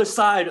on the other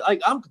side.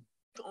 Like I'm on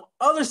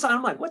the other side.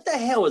 I'm like, what the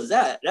hell is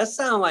that? That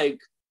sound like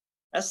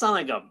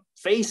a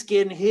face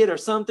getting hit or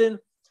something.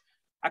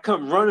 I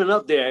come running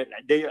up there.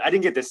 I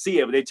didn't get to see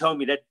it, but they told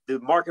me that the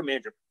market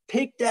manager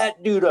picked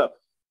that dude up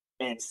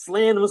and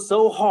slammed him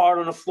so hard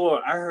on the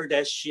floor. I heard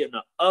that shit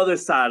on the other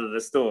side of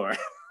the store.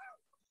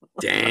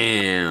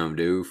 Damn,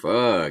 dude.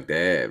 Fuck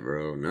that,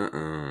 bro.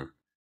 Nuh-uh.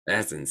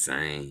 That's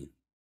insane.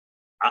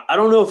 I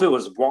don't know if it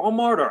was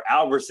Walmart or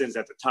Albertsons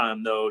at the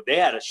time, though. They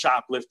had a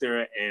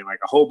shoplifter and like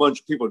a whole bunch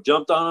of people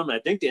jumped on him. I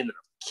think they ended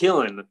up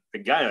killing the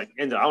guy. Like,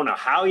 I don't know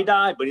how he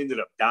died, but he ended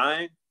up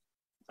dying.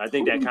 I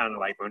think that kind of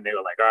like when they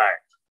were like, all right,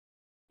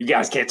 you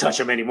guys can't touch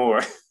him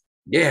anymore.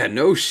 Yeah,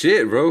 no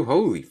shit, bro.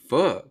 Holy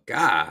fuck.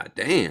 God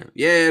damn.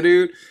 Yeah,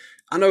 dude.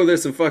 I know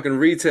there's some fucking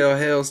retail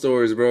hell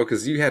stories, bro,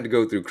 because you had to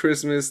go through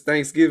Christmas,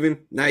 Thanksgiving.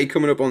 Now you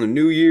coming up on the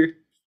New Year.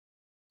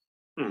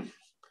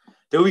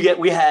 Then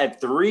we had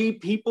 3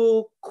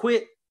 people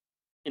quit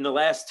in the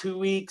last 2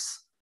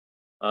 weeks.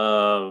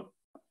 So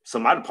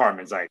my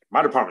department's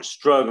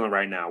struggling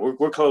right now.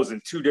 We're closing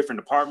 2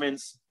 different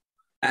departments.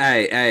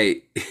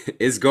 Hey,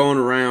 it's going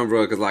around,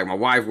 bro, because like my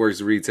wife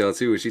works retail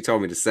too, and she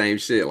told me the same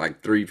shit.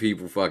 Like 3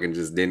 people fucking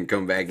just didn't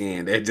come back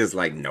in. They're just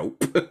like,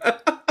 nope.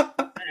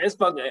 It's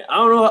fucking, I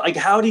don't know, like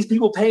how are these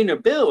people paying their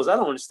bills? I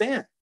don't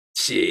understand.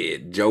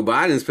 Shit, Joe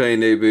Biden's paying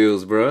their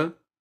bills, bro.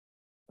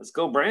 Let's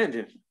go,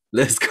 Brandon.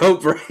 Let's go,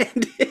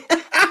 Brandon.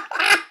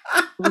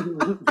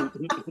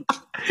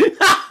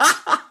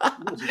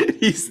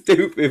 He's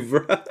stupid,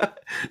 bro.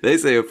 They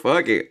say,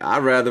 fuck it.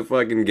 I'd rather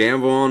fucking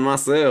gamble on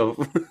myself.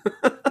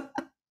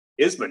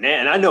 It's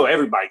banana. I know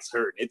everybody's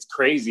hurt. It's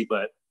crazy,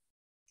 but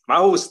my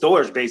whole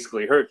store is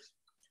basically hurt.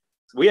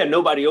 We had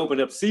nobody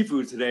open up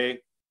seafood today.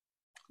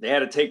 They had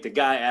to take the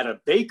guy at a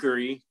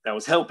bakery that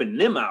was helping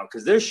them out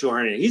because they're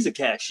short. He's a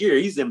cashier.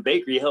 He's in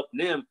bakery helping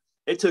them.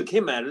 They took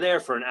him out of there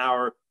for an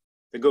hour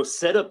to go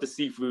set up the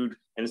seafood.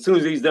 And as soon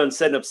as he's done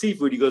setting up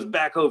seafood, he goes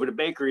back over to the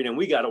bakery, and then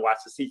we got to watch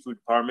the seafood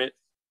department.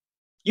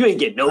 You ain't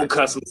get no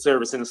customer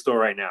service in the store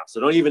right now, so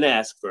don't even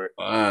ask for it.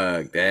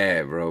 Fuck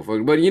that, bro.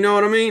 But you know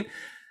what I mean?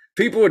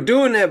 People are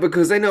doing that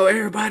because they know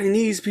everybody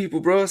needs people,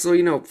 bro. So,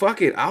 you know,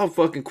 fuck it. I'll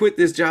fucking quit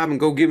this job and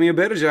go get me a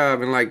better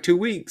job in like 2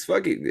 weeks.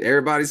 Fuck it.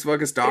 Everybody's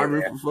fucking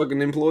starving for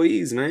fucking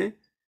employees, man.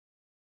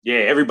 Yeah,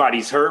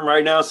 everybody's hurting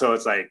right now, so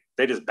it's like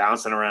they just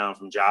bouncing around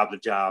from job to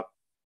job.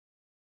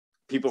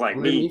 People like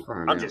me,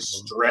 I'm just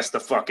stressed the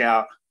fuck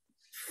out.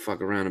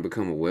 Fuck around and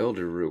become a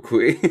welder real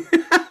quick.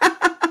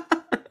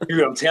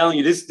 Dude, I'm telling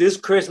you, this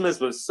Christmas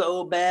was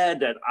so bad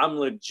that I'm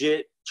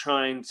legit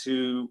I'm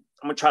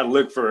gonna try to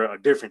look for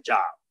a different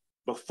job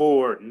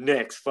before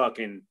next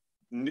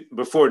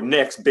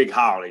big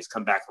holidays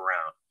come back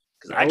around.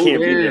 Because I can't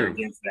be there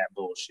against that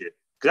bullshit.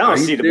 Because I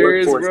don't see the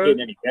workforce getting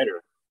any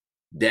better.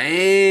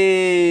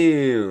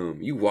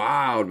 Damn, you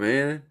wild,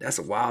 man. That's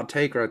a wild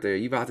take right there.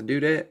 You about to do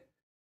that?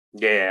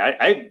 Yeah,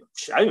 I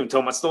even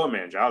told my store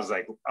manager. I was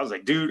like,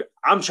 dude,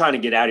 I'm trying to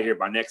get out of here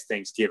by next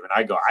Thanksgiving.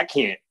 I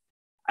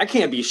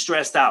can't be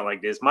stressed out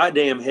like this. My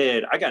damn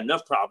head, I got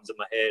enough problems in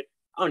my head.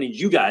 I don't need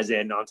you guys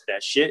adding on to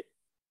that shit.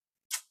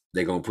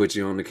 They're gonna put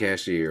you on the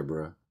cashier,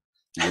 bro.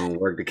 You're gonna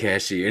work the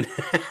cashier.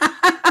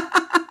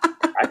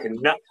 I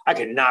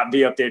could not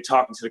be up there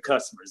talking to the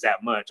customers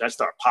that much. I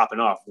start popping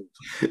off.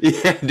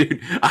 Yeah, dude.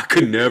 I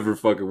could never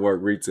fucking work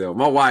retail.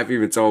 My wife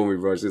even told me,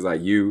 bro, she's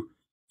like, you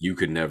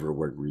could never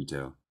work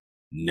retail.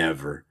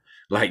 Never.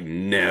 Like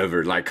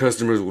never. Like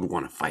customers would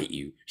want to fight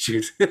you.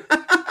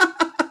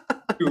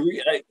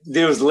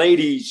 There was a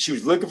lady, she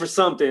was looking for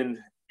something,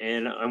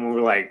 and we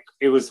were like,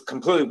 it was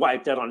completely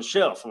wiped out on the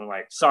shelf. And we're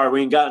like, sorry,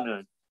 we ain't got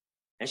none.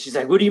 And she's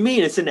like, what do you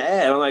mean? It's in the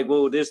ad. I'm like,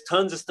 well, there's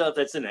tons of stuff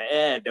that's in the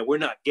ad that we're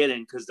not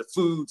getting because the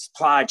food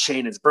supply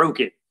chain is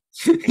broken.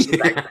 And she's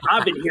like,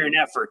 I've been hearing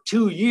that for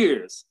 2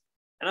 years.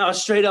 And I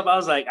was straight up,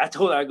 I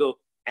told her, I go,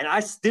 and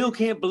I still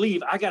can't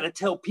believe I got to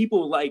tell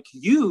people like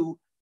you,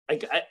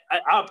 like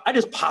I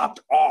just popped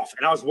off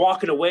and I was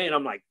walking away and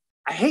I'm like,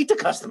 I hate the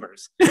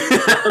customers.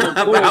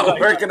 About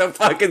working a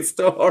fucking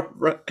store,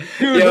 bro.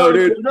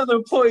 Dude, another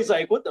employee's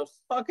like, what the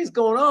fuck is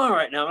going on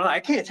right now? I'm like, I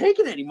can't take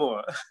it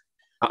anymore.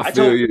 I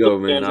feel you though,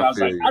 man. I was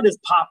like, I just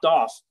popped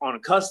off on a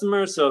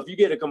customer. So if you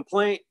get a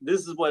complaint,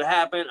 this is what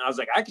happened. I was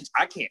like, I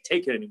can't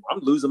take it anymore. I'm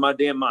losing my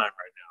damn mind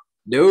right now.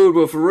 Dude,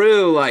 but for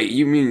real, like,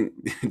 you mean,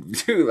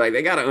 dude, like,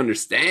 they gotta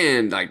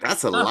understand, like,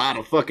 that's a lot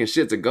of fucking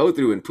shit to go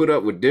through and put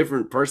up with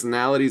different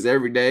personalities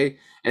every day.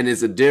 And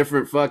it's a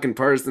different fucking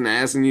person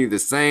asking you the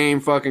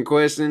same fucking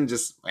question,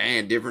 just,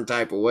 man, different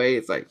type of way.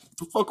 It's like, get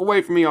the fuck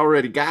away from me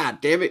already.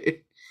 God damn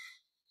it.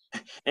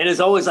 And it's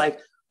always like,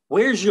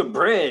 where's your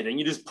bread? And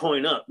you just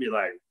point up. You're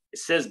like, it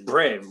says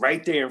bread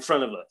right there in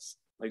front of us.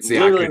 Like, see,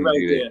 literally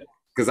right there.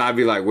 Because I'd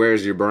be like,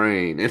 where's your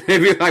brain? And they'd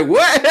be like,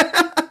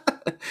 what?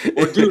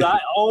 Well, dude, I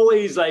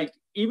always, like,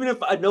 even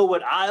if I know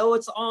what aisle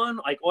it's on,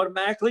 like,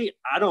 automatically,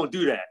 I don't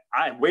do that.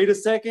 I wait a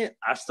second.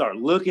 I start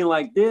looking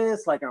like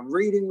this, like I'm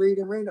reading.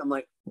 I'm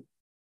like,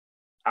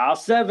 aisle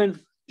 7.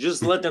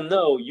 Just let them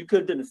know you could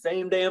have done the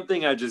same damn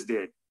thing I just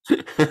did.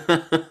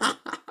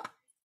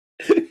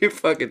 You're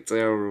fucking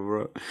terrible,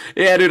 bro.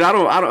 Yeah, dude,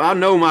 I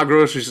know my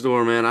grocery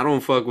store, man. I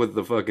don't fuck with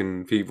the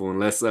fucking people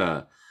unless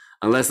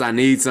Unless I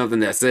need something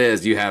that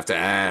says you have to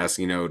ask,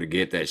 to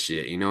get that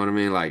shit. You know what I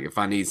mean? Like if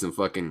I need some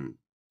fucking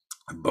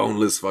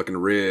boneless fucking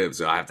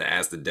ribs, I have to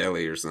ask the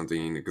deli or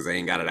something because they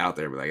ain't got it out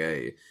there. Be like,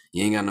 hey,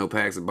 you ain't got no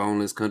packs of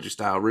boneless country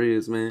style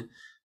ribs, man.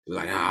 Be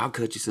like, I'll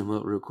cut you some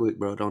up real quick,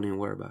 bro. Don't even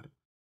worry about it.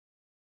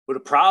 But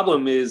the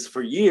problem is,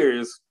 for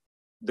years,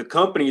 the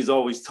company's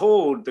always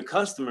told the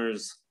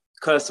customers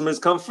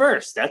come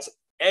first. That's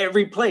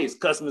every place.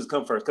 Customers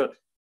come first.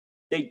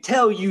 They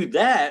tell you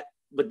that,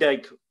 but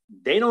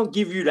they don't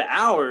give you the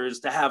hours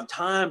to have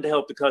time to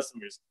help the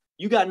customers.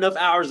 You got enough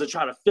hours to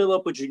try to fill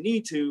up what you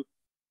need to.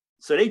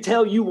 So they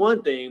tell you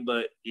one thing,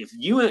 but if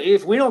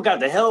we don't got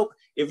the help,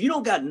 if you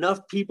don't got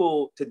enough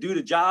people to do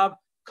the job,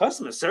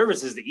 customer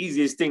service is the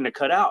easiest thing to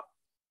cut out.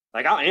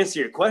 Like, I'll answer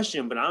your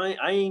question, but I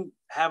ain't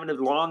having a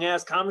long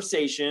ass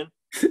conversation.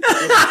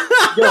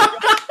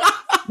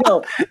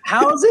 Yo,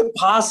 how is it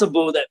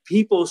possible that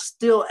people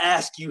still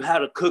ask you how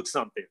to cook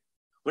something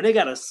when they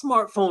got a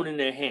smartphone in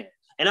their hand?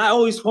 And I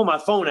always pull my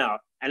phone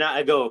out and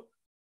I go,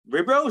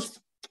 rib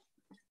roast.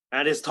 And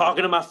I just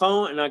talking to my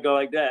phone and I go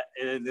like that.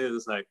 And then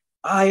it's like,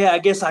 oh yeah, I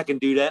guess I can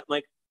do that. I'm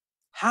like,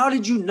 how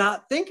did you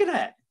not think of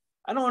that?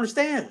 I don't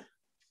understand.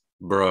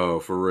 Bro,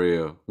 for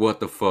real.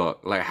 What the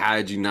fuck? Like, how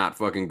did you not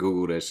fucking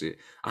Google that shit?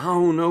 I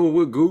don't know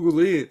what Google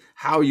is.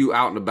 How are you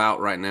out and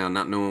about right now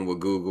not knowing what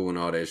Google and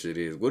all that shit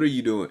is? What are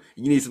you doing?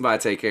 You need somebody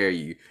to take care of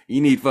you.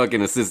 You need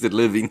fucking assisted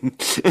living.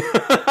 You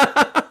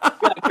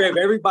gotta grab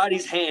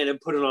everybody's hand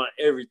and put it on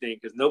everything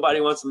because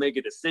nobody wants to make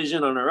a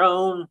decision on their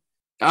own.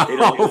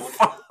 Oh,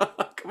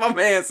 fuck. My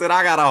man said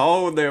I gotta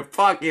hold their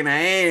fucking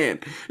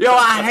hand. Yo,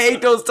 I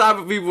hate those type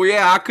of people.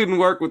 Yeah, I couldn't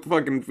work with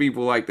fucking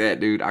people like that,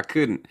 dude. I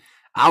couldn't.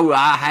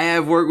 I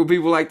have worked with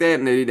people like that,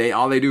 and they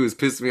all they do is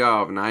piss me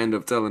off, and I end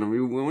up telling them,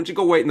 "Why don't you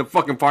go wait in the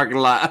fucking parking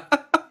lot?"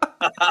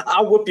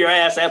 I'll whoop your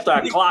ass after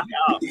I clock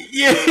out.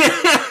 Yeah.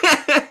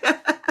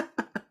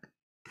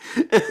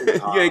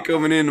 You ain't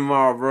coming in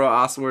tomorrow, bro.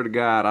 I swear to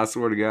God,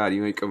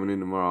 you ain't coming in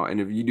tomorrow. And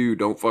if you do,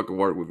 don't fucking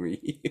work with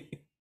me.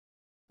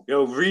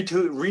 Yo,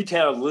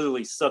 retail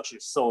literally sucks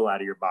your soul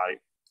out of your body.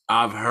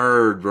 I've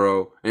heard,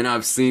 bro, and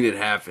I've seen it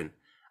happen.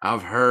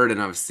 I've heard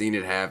and I've seen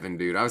it happen,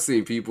 dude. I've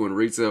seen people in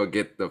retail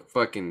get the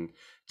fucking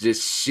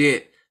just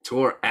shit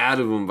tore out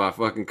of them by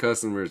fucking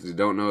customers who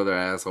don't know their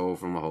asshole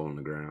from a hole in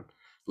the ground.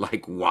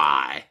 Like,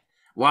 why?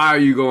 Why are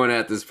you going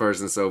at this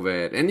person so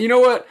bad? And you know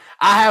what?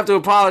 I have to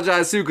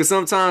apologize too, because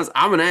sometimes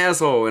I'm an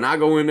asshole and I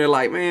go in there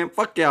like, man,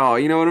 fuck y'all.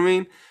 You know what I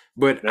mean?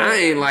 But I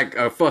ain't like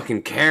a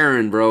fucking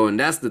Karen, bro. And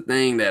that's the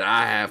thing that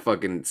I have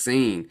fucking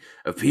seen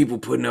of people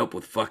putting up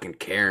with fucking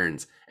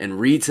Karens. And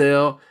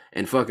retail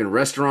and fucking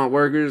restaurant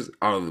workers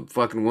are the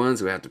fucking ones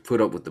who have to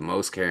put up with the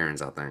most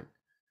Karens, I think.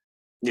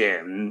 Yeah,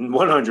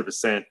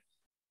 100%.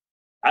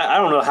 I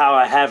don't know how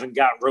I haven't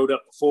got wrote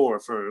up before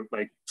for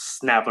like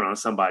snapping on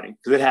somebody,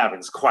 because it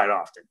happens quite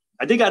often.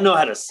 I think I know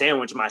how to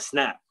sandwich my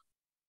snap.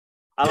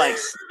 I like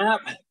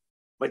snap,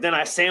 but then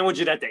I sandwich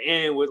it at the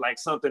end with like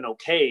something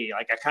okay.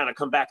 Like I kind of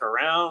come back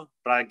around,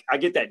 but I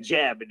get that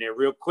jab in there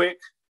real quick.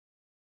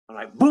 I'm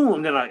like, boom.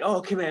 And then I'm like, oh,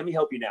 okay, man, let me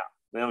help you now.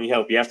 Let me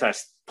help you after I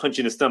punch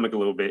you in the stomach a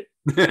little bit.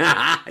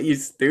 You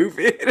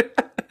stupid.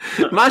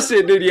 My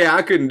shit, dude, yeah,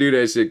 I couldn't do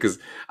that shit because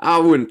I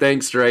wouldn't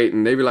think straight.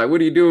 And they'd be like, what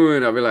are you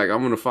doing? I'd be like, I'm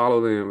going to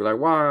follow them. I'd be like,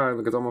 why?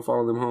 Because I'm going to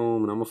follow them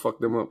home and I'm going to fuck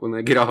them up when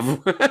they get off.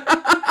 And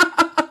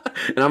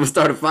I'm going to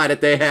start a fight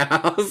at their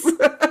house.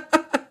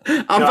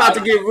 I'm about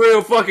to get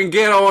real fucking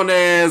ghetto on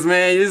their ass,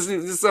 man. This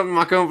is something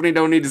my company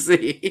don't need to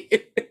see.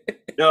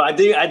 No, I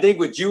think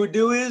what you would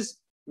do is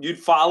you'd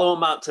follow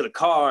them out to the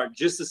car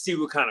just to see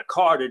what kind of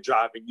car they're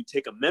driving. You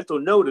take a mental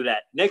note of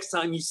that. Next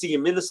time you see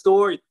them in the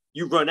store,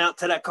 you run out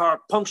to that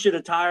car, puncture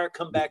the tire,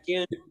 come back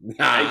in. Nah,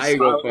 I ain't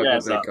gonna fuck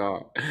up that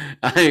car.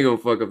 I ain't gonna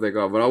fuck up that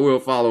car, but I will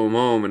follow them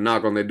home and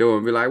knock on their door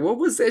and be like, what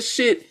was that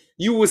shit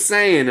you were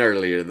saying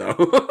earlier, though?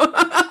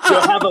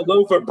 You'll have a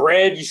loaf of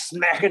bread, you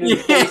smack it in the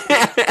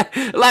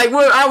face. Like,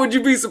 what? How would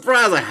you be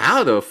surprised? Like,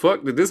 how the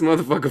fuck did this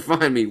motherfucker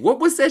find me? What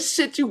was that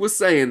shit you were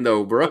saying,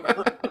 though, bro?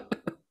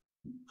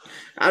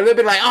 I'd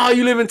be like, oh,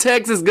 you live in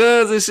Texas,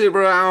 guns and shit,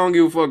 bro. I don't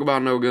give a fuck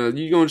about no guns.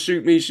 You gonna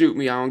shoot me, shoot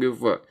me. I don't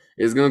give a fuck.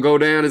 It's gonna go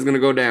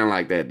down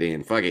like that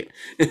then. Fuck it.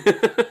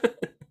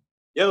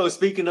 Yo,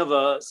 speaking of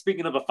a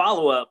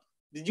follow-up,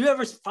 did you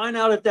ever find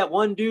out if that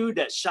one dude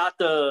that shot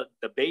the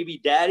baby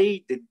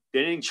daddy, did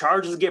any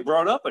charges get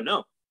brought up or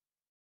no?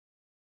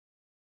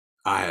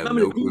 I have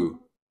no clue.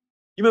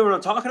 You remember what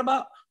I'm talking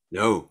about?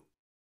 No.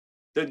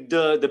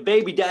 The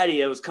baby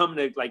daddy that was coming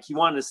to, like, he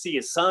wanted to see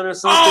his son or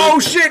something. Oh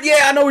shit,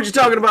 yeah, I know what you're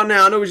talking about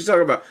now.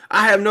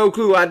 I have no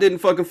clue. I didn't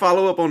fucking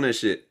follow up on that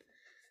shit.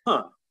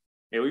 Huh.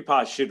 Yeah, we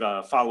probably should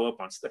follow up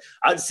on stuff.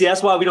 See,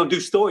 that's why we don't do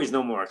stories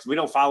no more, because we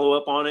don't follow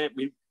up on it.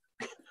 We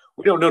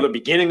don't know the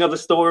beginning of the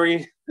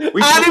story. I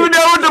didn't even know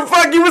what the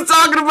fuck you was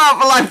talking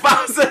about for like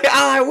 5 seconds.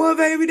 I'm like, what,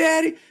 baby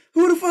daddy?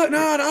 Who the fuck?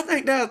 No, I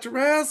think that's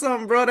Terrell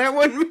something, bro. That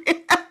wasn't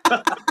me.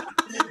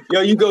 Yo,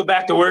 you go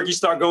back to work, you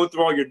start going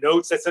through all your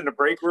notes that's in the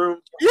break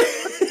room.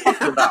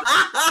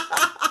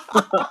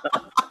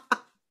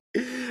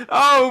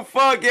 Oh,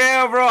 fuck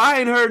yeah, bro. I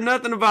ain't heard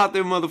nothing about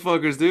them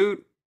motherfuckers,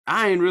 dude.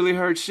 I ain't really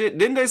heard shit.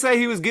 Didn't they say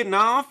he was getting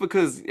off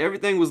because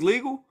everything was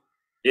legal?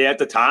 Yeah, at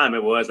the time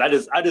it was. I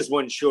just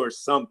wasn't sure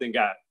something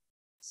got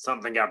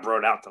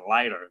brought out to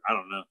light, or I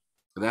don't know.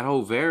 That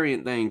whole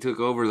variant thing took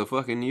over the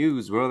fucking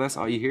news, bro. That's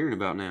all you're hearing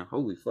about now.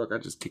 Holy fuck, I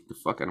just kicked the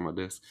fuck out of my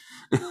desk.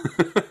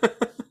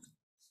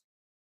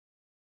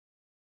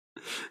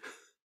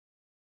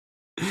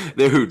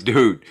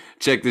 Dude,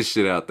 check this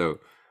shit out though.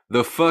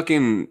 The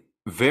fucking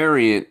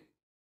variant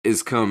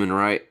is coming,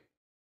 right?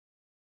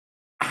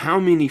 How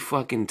many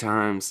fucking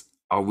times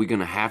are we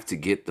gonna have to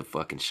get the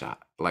fucking shot?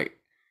 Like,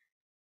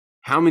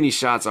 how many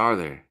shots are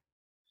there?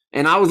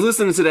 And I was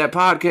listening to that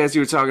podcast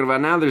you were talking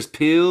about. Now there's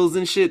pills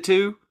and shit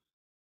too.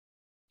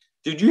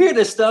 Did you hear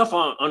the stuff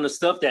on the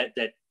stuff that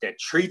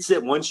treats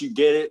it once you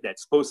get it?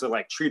 That's supposed to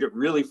like treat it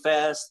really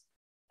fast,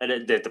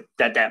 and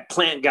that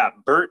plant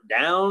got burnt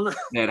down.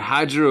 That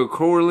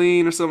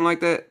hydrochlorine or something like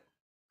that.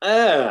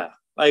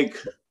 Like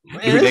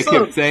man, dude, they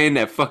kept saying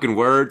that fucking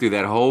word through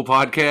that whole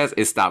podcast.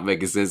 It stopped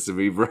making sense to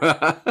me, bro.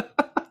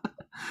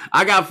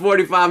 I got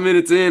 45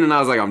 minutes in, and I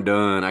was like, I'm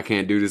done. I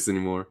can't do this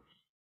anymore.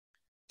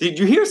 Did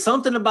you hear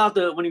something about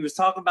when he was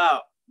talking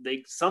about?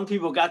 Some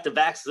people got the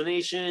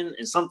vaccination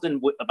and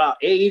something about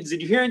AIDS.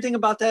 Did you hear anything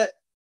about that?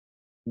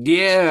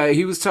 Yeah,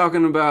 he was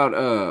talking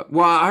about,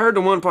 well, I heard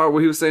the one part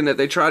where he was saying that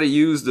they try to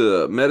use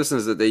the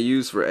medicines that they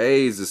use for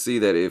AIDS to see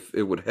that if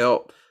it would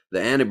help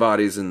the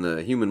antibodies in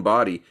the human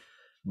body,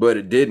 but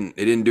it didn't.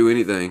 It didn't do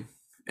anything.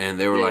 And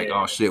they were like,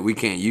 oh shit, we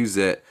can't use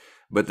that.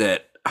 But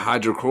that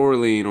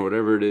hydrochlorine or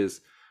whatever it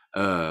is,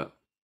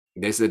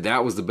 they said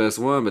that was the best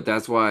one, but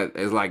that's why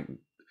it's like,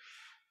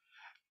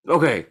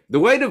 okay, the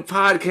way the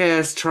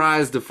podcast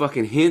tries to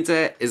fucking hint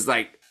at is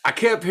like, I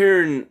kept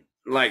hearing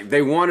like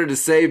they wanted to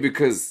say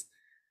because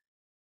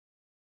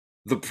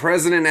the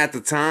president at the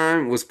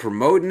time was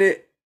promoting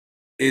it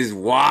is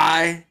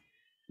why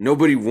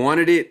nobody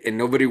wanted it, and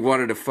nobody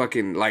wanted to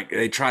fucking, like,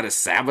 they try to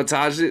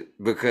sabotage it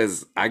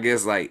because I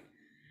guess like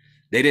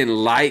they didn't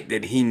like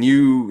that he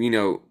knew, you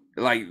know,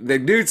 like the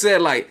dude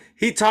said like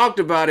he talked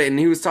about it and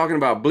he was talking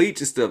about bleach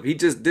and stuff. He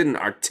just didn't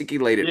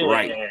articulate it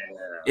right.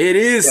 It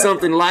is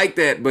something like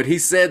that, but he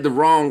said the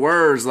wrong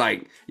words,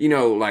 like, you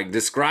know, like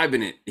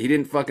describing it. He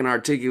didn't fucking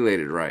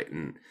articulate it right.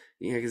 And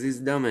yeah, because he's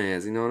a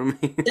dumbass, you know what I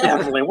mean?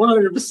 Definitely,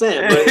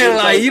 100%.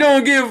 Like, you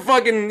don't give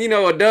fucking, you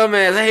know, a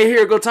dumbass, hey,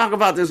 here, go talk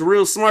about this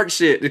real smart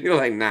shit. And you're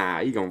like,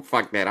 nah, you gonna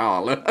fuck that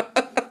all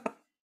up.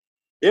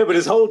 Yeah, but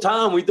this whole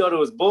time we thought it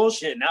was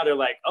bullshit. Now they're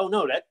like, oh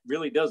no, that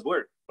really does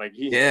work. Like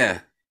he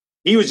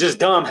was just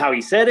dumb how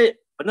he said it.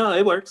 But no,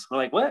 it works. I'm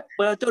like, what?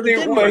 But I thought it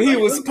didn't what work. He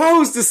was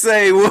supposed to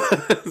say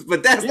was,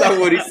 but that's not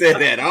what he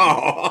said at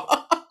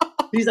all.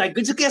 He's like,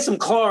 just get some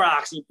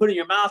Clorox and you put it in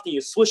your mouth and you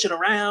swish it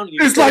around.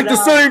 It's like the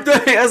same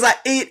thing. I was like,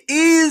 it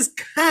is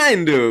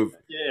kind of.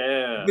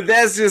 Yeah. But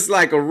that's just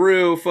like a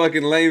real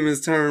fucking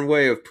layman's term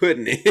way of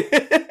putting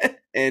it.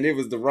 And it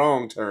was the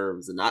wrong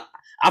terms. And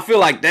I feel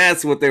like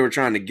that's what they were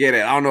trying to get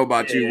at. I don't know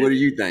about you. What do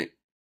you think?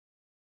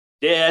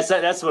 Yeah,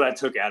 that's what I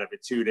took out of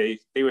it too.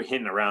 They were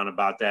hinting around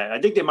about that.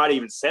 I think they might have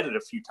even said it a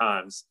few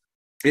times.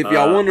 If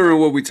y'all wondering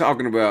what we're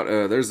talking about,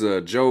 there's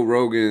a Joe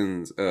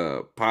Rogan's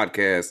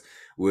podcast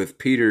with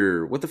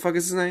Peter. What the fuck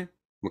is his name?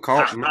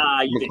 McCall.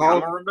 You think I'm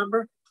gonna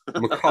remember?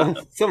 McCall,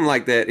 something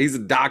like that. He's a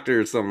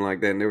doctor or something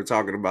like that, and they were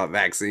talking about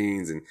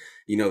vaccines and,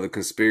 you know, the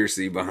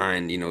conspiracy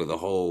behind, you know, the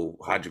whole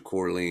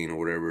hydrochlorine or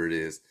whatever it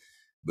is.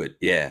 But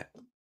yeah,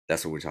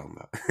 that's what we're talking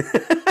about.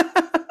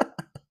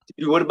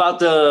 What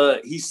about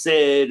he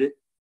said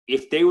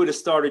if they would have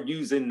started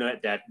using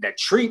that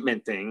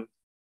treatment thing,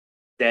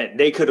 that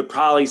they could have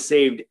probably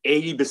saved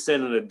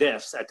 80% of the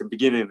deaths at the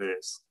beginning of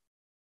this.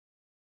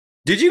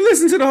 Did you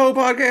listen to the whole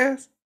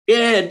podcast?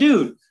 Yeah,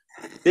 dude.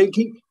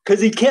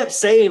 Because he kept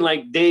saying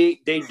like they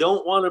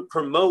don't want to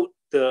promote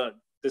the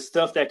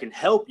stuff that can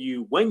help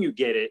you when you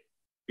get it,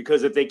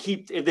 because if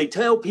they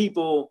tell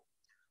people,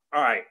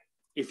 all right,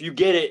 if you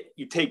get it,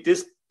 you take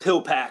this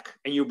pill pack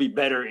and you'll be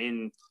better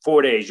in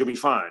 4 days, you'll be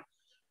fine.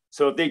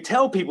 So if they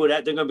tell people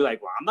that, they're gonna be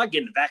like, well, I'm not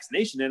getting the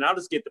vaccination, then I'll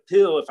just get the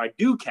pill if I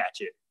do catch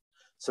it.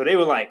 So they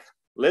were like,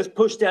 let's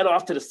push that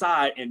off to the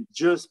side and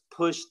just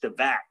push the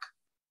vac.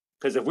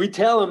 Because if we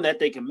tell them that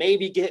they can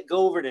maybe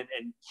go over it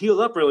and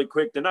heal up really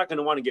quick, they're not going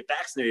to want to get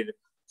vaccinated.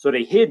 So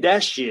they hid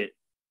that shit.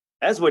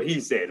 That's what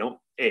he said.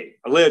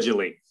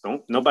 Allegedly.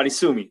 Don't nobody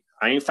sue me.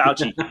 I ain't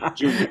Fauci.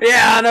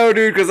 Yeah, I know,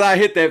 dude, because I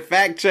hit that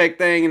fact check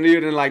thing, and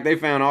dude, and like they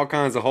found all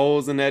kinds of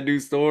holes in that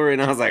dude's story,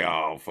 and I was like,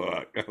 oh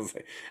fuck. I was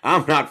like,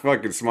 I'm not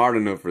fucking smart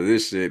enough for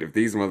this shit. If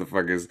these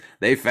motherfuckers,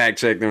 they fact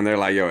checked them, they're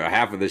like, yo,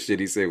 half of the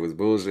shit he said was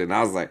bullshit. And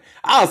I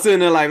was sitting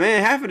there like,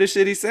 man, half of the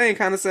shit he's saying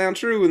kind of sound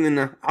true. And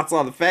then I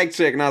saw the fact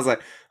check, and I was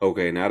like,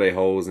 okay, now they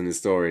holes in his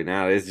story.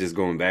 Now it's just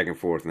going back and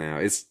forth now.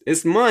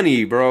 It's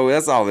money, bro.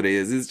 That's all it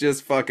is. It's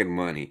just fucking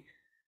money.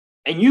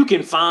 And you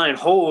can find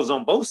holes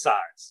on both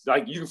sides.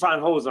 Like, you can find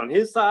holes on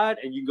his side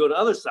and you go to the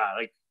other side.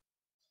 Like,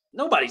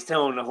 nobody's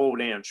telling the whole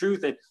damn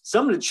truth. And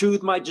some of the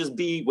truth might just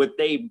be what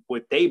they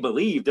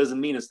believe. Doesn't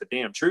mean it's the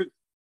damn truth.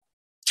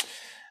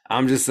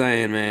 I'm just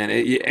saying, man.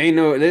 It ain't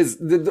no.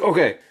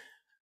 Okay.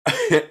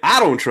 I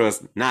don't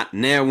trust not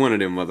one of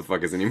them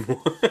motherfuckers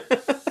anymore.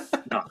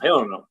 No,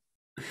 hell no.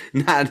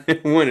 Not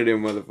one of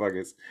them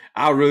motherfuckers.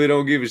 I really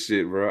don't give a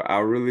shit, bro. I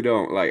really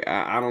don't. Like,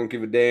 I don't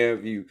give a damn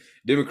if you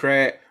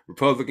Democrat,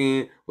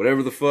 Republican,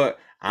 whatever the fuck.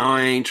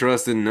 I ain't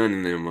trusting none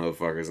of them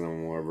motherfuckers no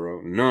more,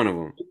 bro. None of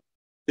them.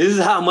 This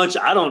is how much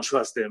I don't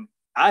trust them.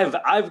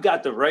 I've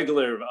got the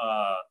regular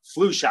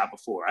flu shot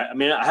before. I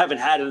mean, I haven't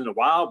had it in a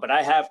while, but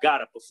I have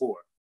got it before.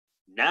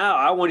 Now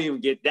I won't even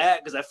get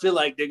that because I feel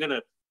like they're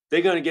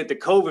gonna get the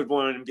COVID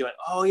one and be like,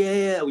 oh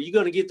yeah, well, you're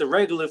gonna get the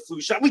regular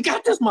flu shot. We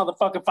got this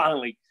motherfucker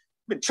finally.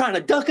 Been trying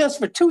to duck us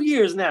for 2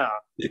 years now.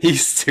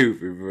 He's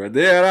stupid, bro.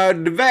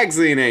 The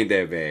vaccine ain't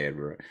that bad,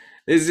 bro.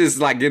 It's just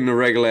like getting a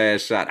regular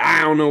ass shot.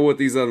 I don't know what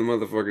these other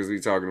motherfuckers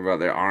be talking about.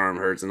 Their arm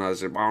hurts and all that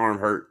shit. My arm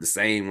hurt the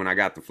same when I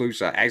got the flu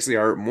shot. Actually,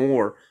 I hurt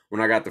more when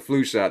I got the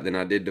flu shot than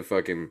I did the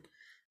fucking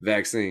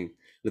vaccine.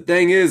 The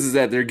thing is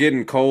that they're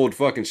getting cold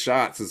fucking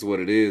shots is what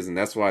it is. And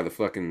that's why the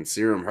fucking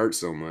serum hurts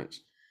so much.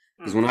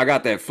 Because when I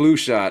got that flu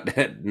shot,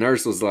 that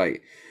nurse was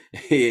like,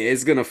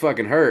 it's gonna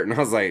fucking hurt. And I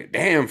was like,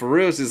 damn, for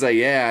real? She's like,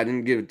 yeah, I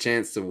didn't get a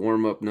chance to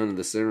warm up none of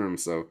the serum.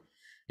 So,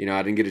 you know,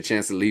 I didn't get a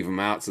chance to leave them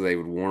out so they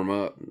would warm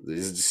up.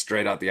 It's just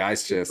straight out the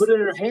ice chest. Put it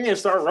in her hand and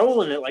start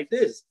rolling it like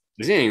this.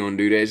 She ain't gonna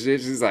do that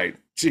shit. She's like,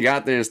 she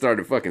got there and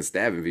started fucking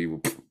stabbing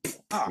people.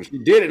 She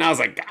did it, and I was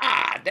like,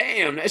 God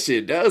damn, that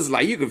shit does.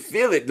 Like, you can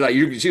feel it. Like,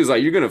 she was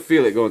like, you're gonna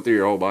feel it going through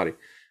your whole body.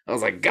 I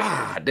was like,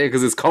 God damn,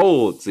 because it's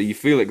cold, so you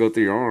feel it go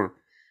through your arm.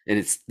 And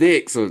it's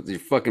thick, so your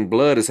fucking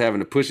blood is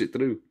having to push it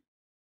through.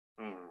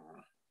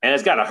 And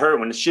it's gotta hurt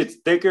when the shit's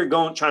thicker,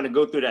 trying to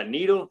go through that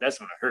needle. That's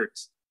when it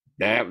hurts.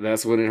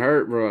 That's when it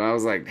hurt, bro. And I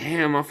was like,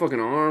 damn, my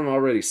fucking arm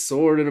already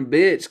sore in a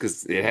bitch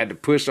because it had to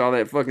push all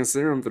that fucking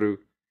serum through.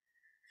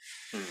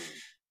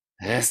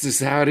 That's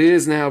just how it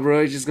is now, bro.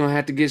 You're just gonna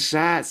have to get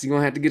shots. You're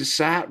gonna have to get a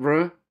shot,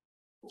 bro.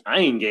 I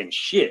ain't getting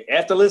shit.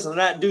 After listening to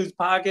that dude's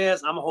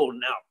podcast, I'm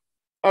holding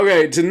out.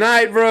 Okay,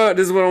 tonight, bro,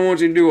 this is what I want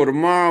you to do. Or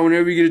tomorrow,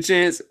 whenever you get a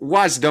chance,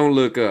 watch Don't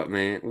Look Up,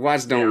 man.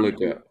 Watch Don't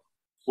Look Up.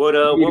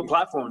 What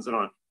platform is it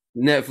on?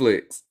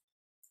 Netflix.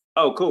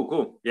 Oh,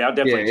 cool. Yeah, I'll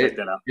definitely check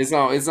that out. It's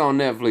on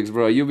Netflix,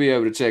 bro. You'll be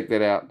able to check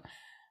that out.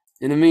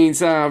 In the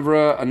meantime,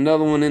 bro,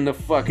 another one in the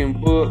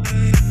fucking book.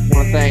 I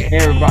want to thank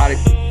everybody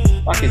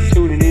for fucking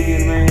tuning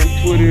in, man.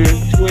 Twitter,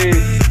 Twitch,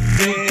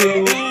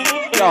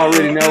 YouTube. You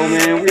already know,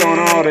 man. We on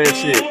all that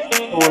shit.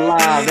 Going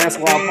live. That's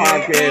why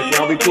podcast.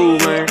 Y'all be cool,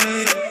 man.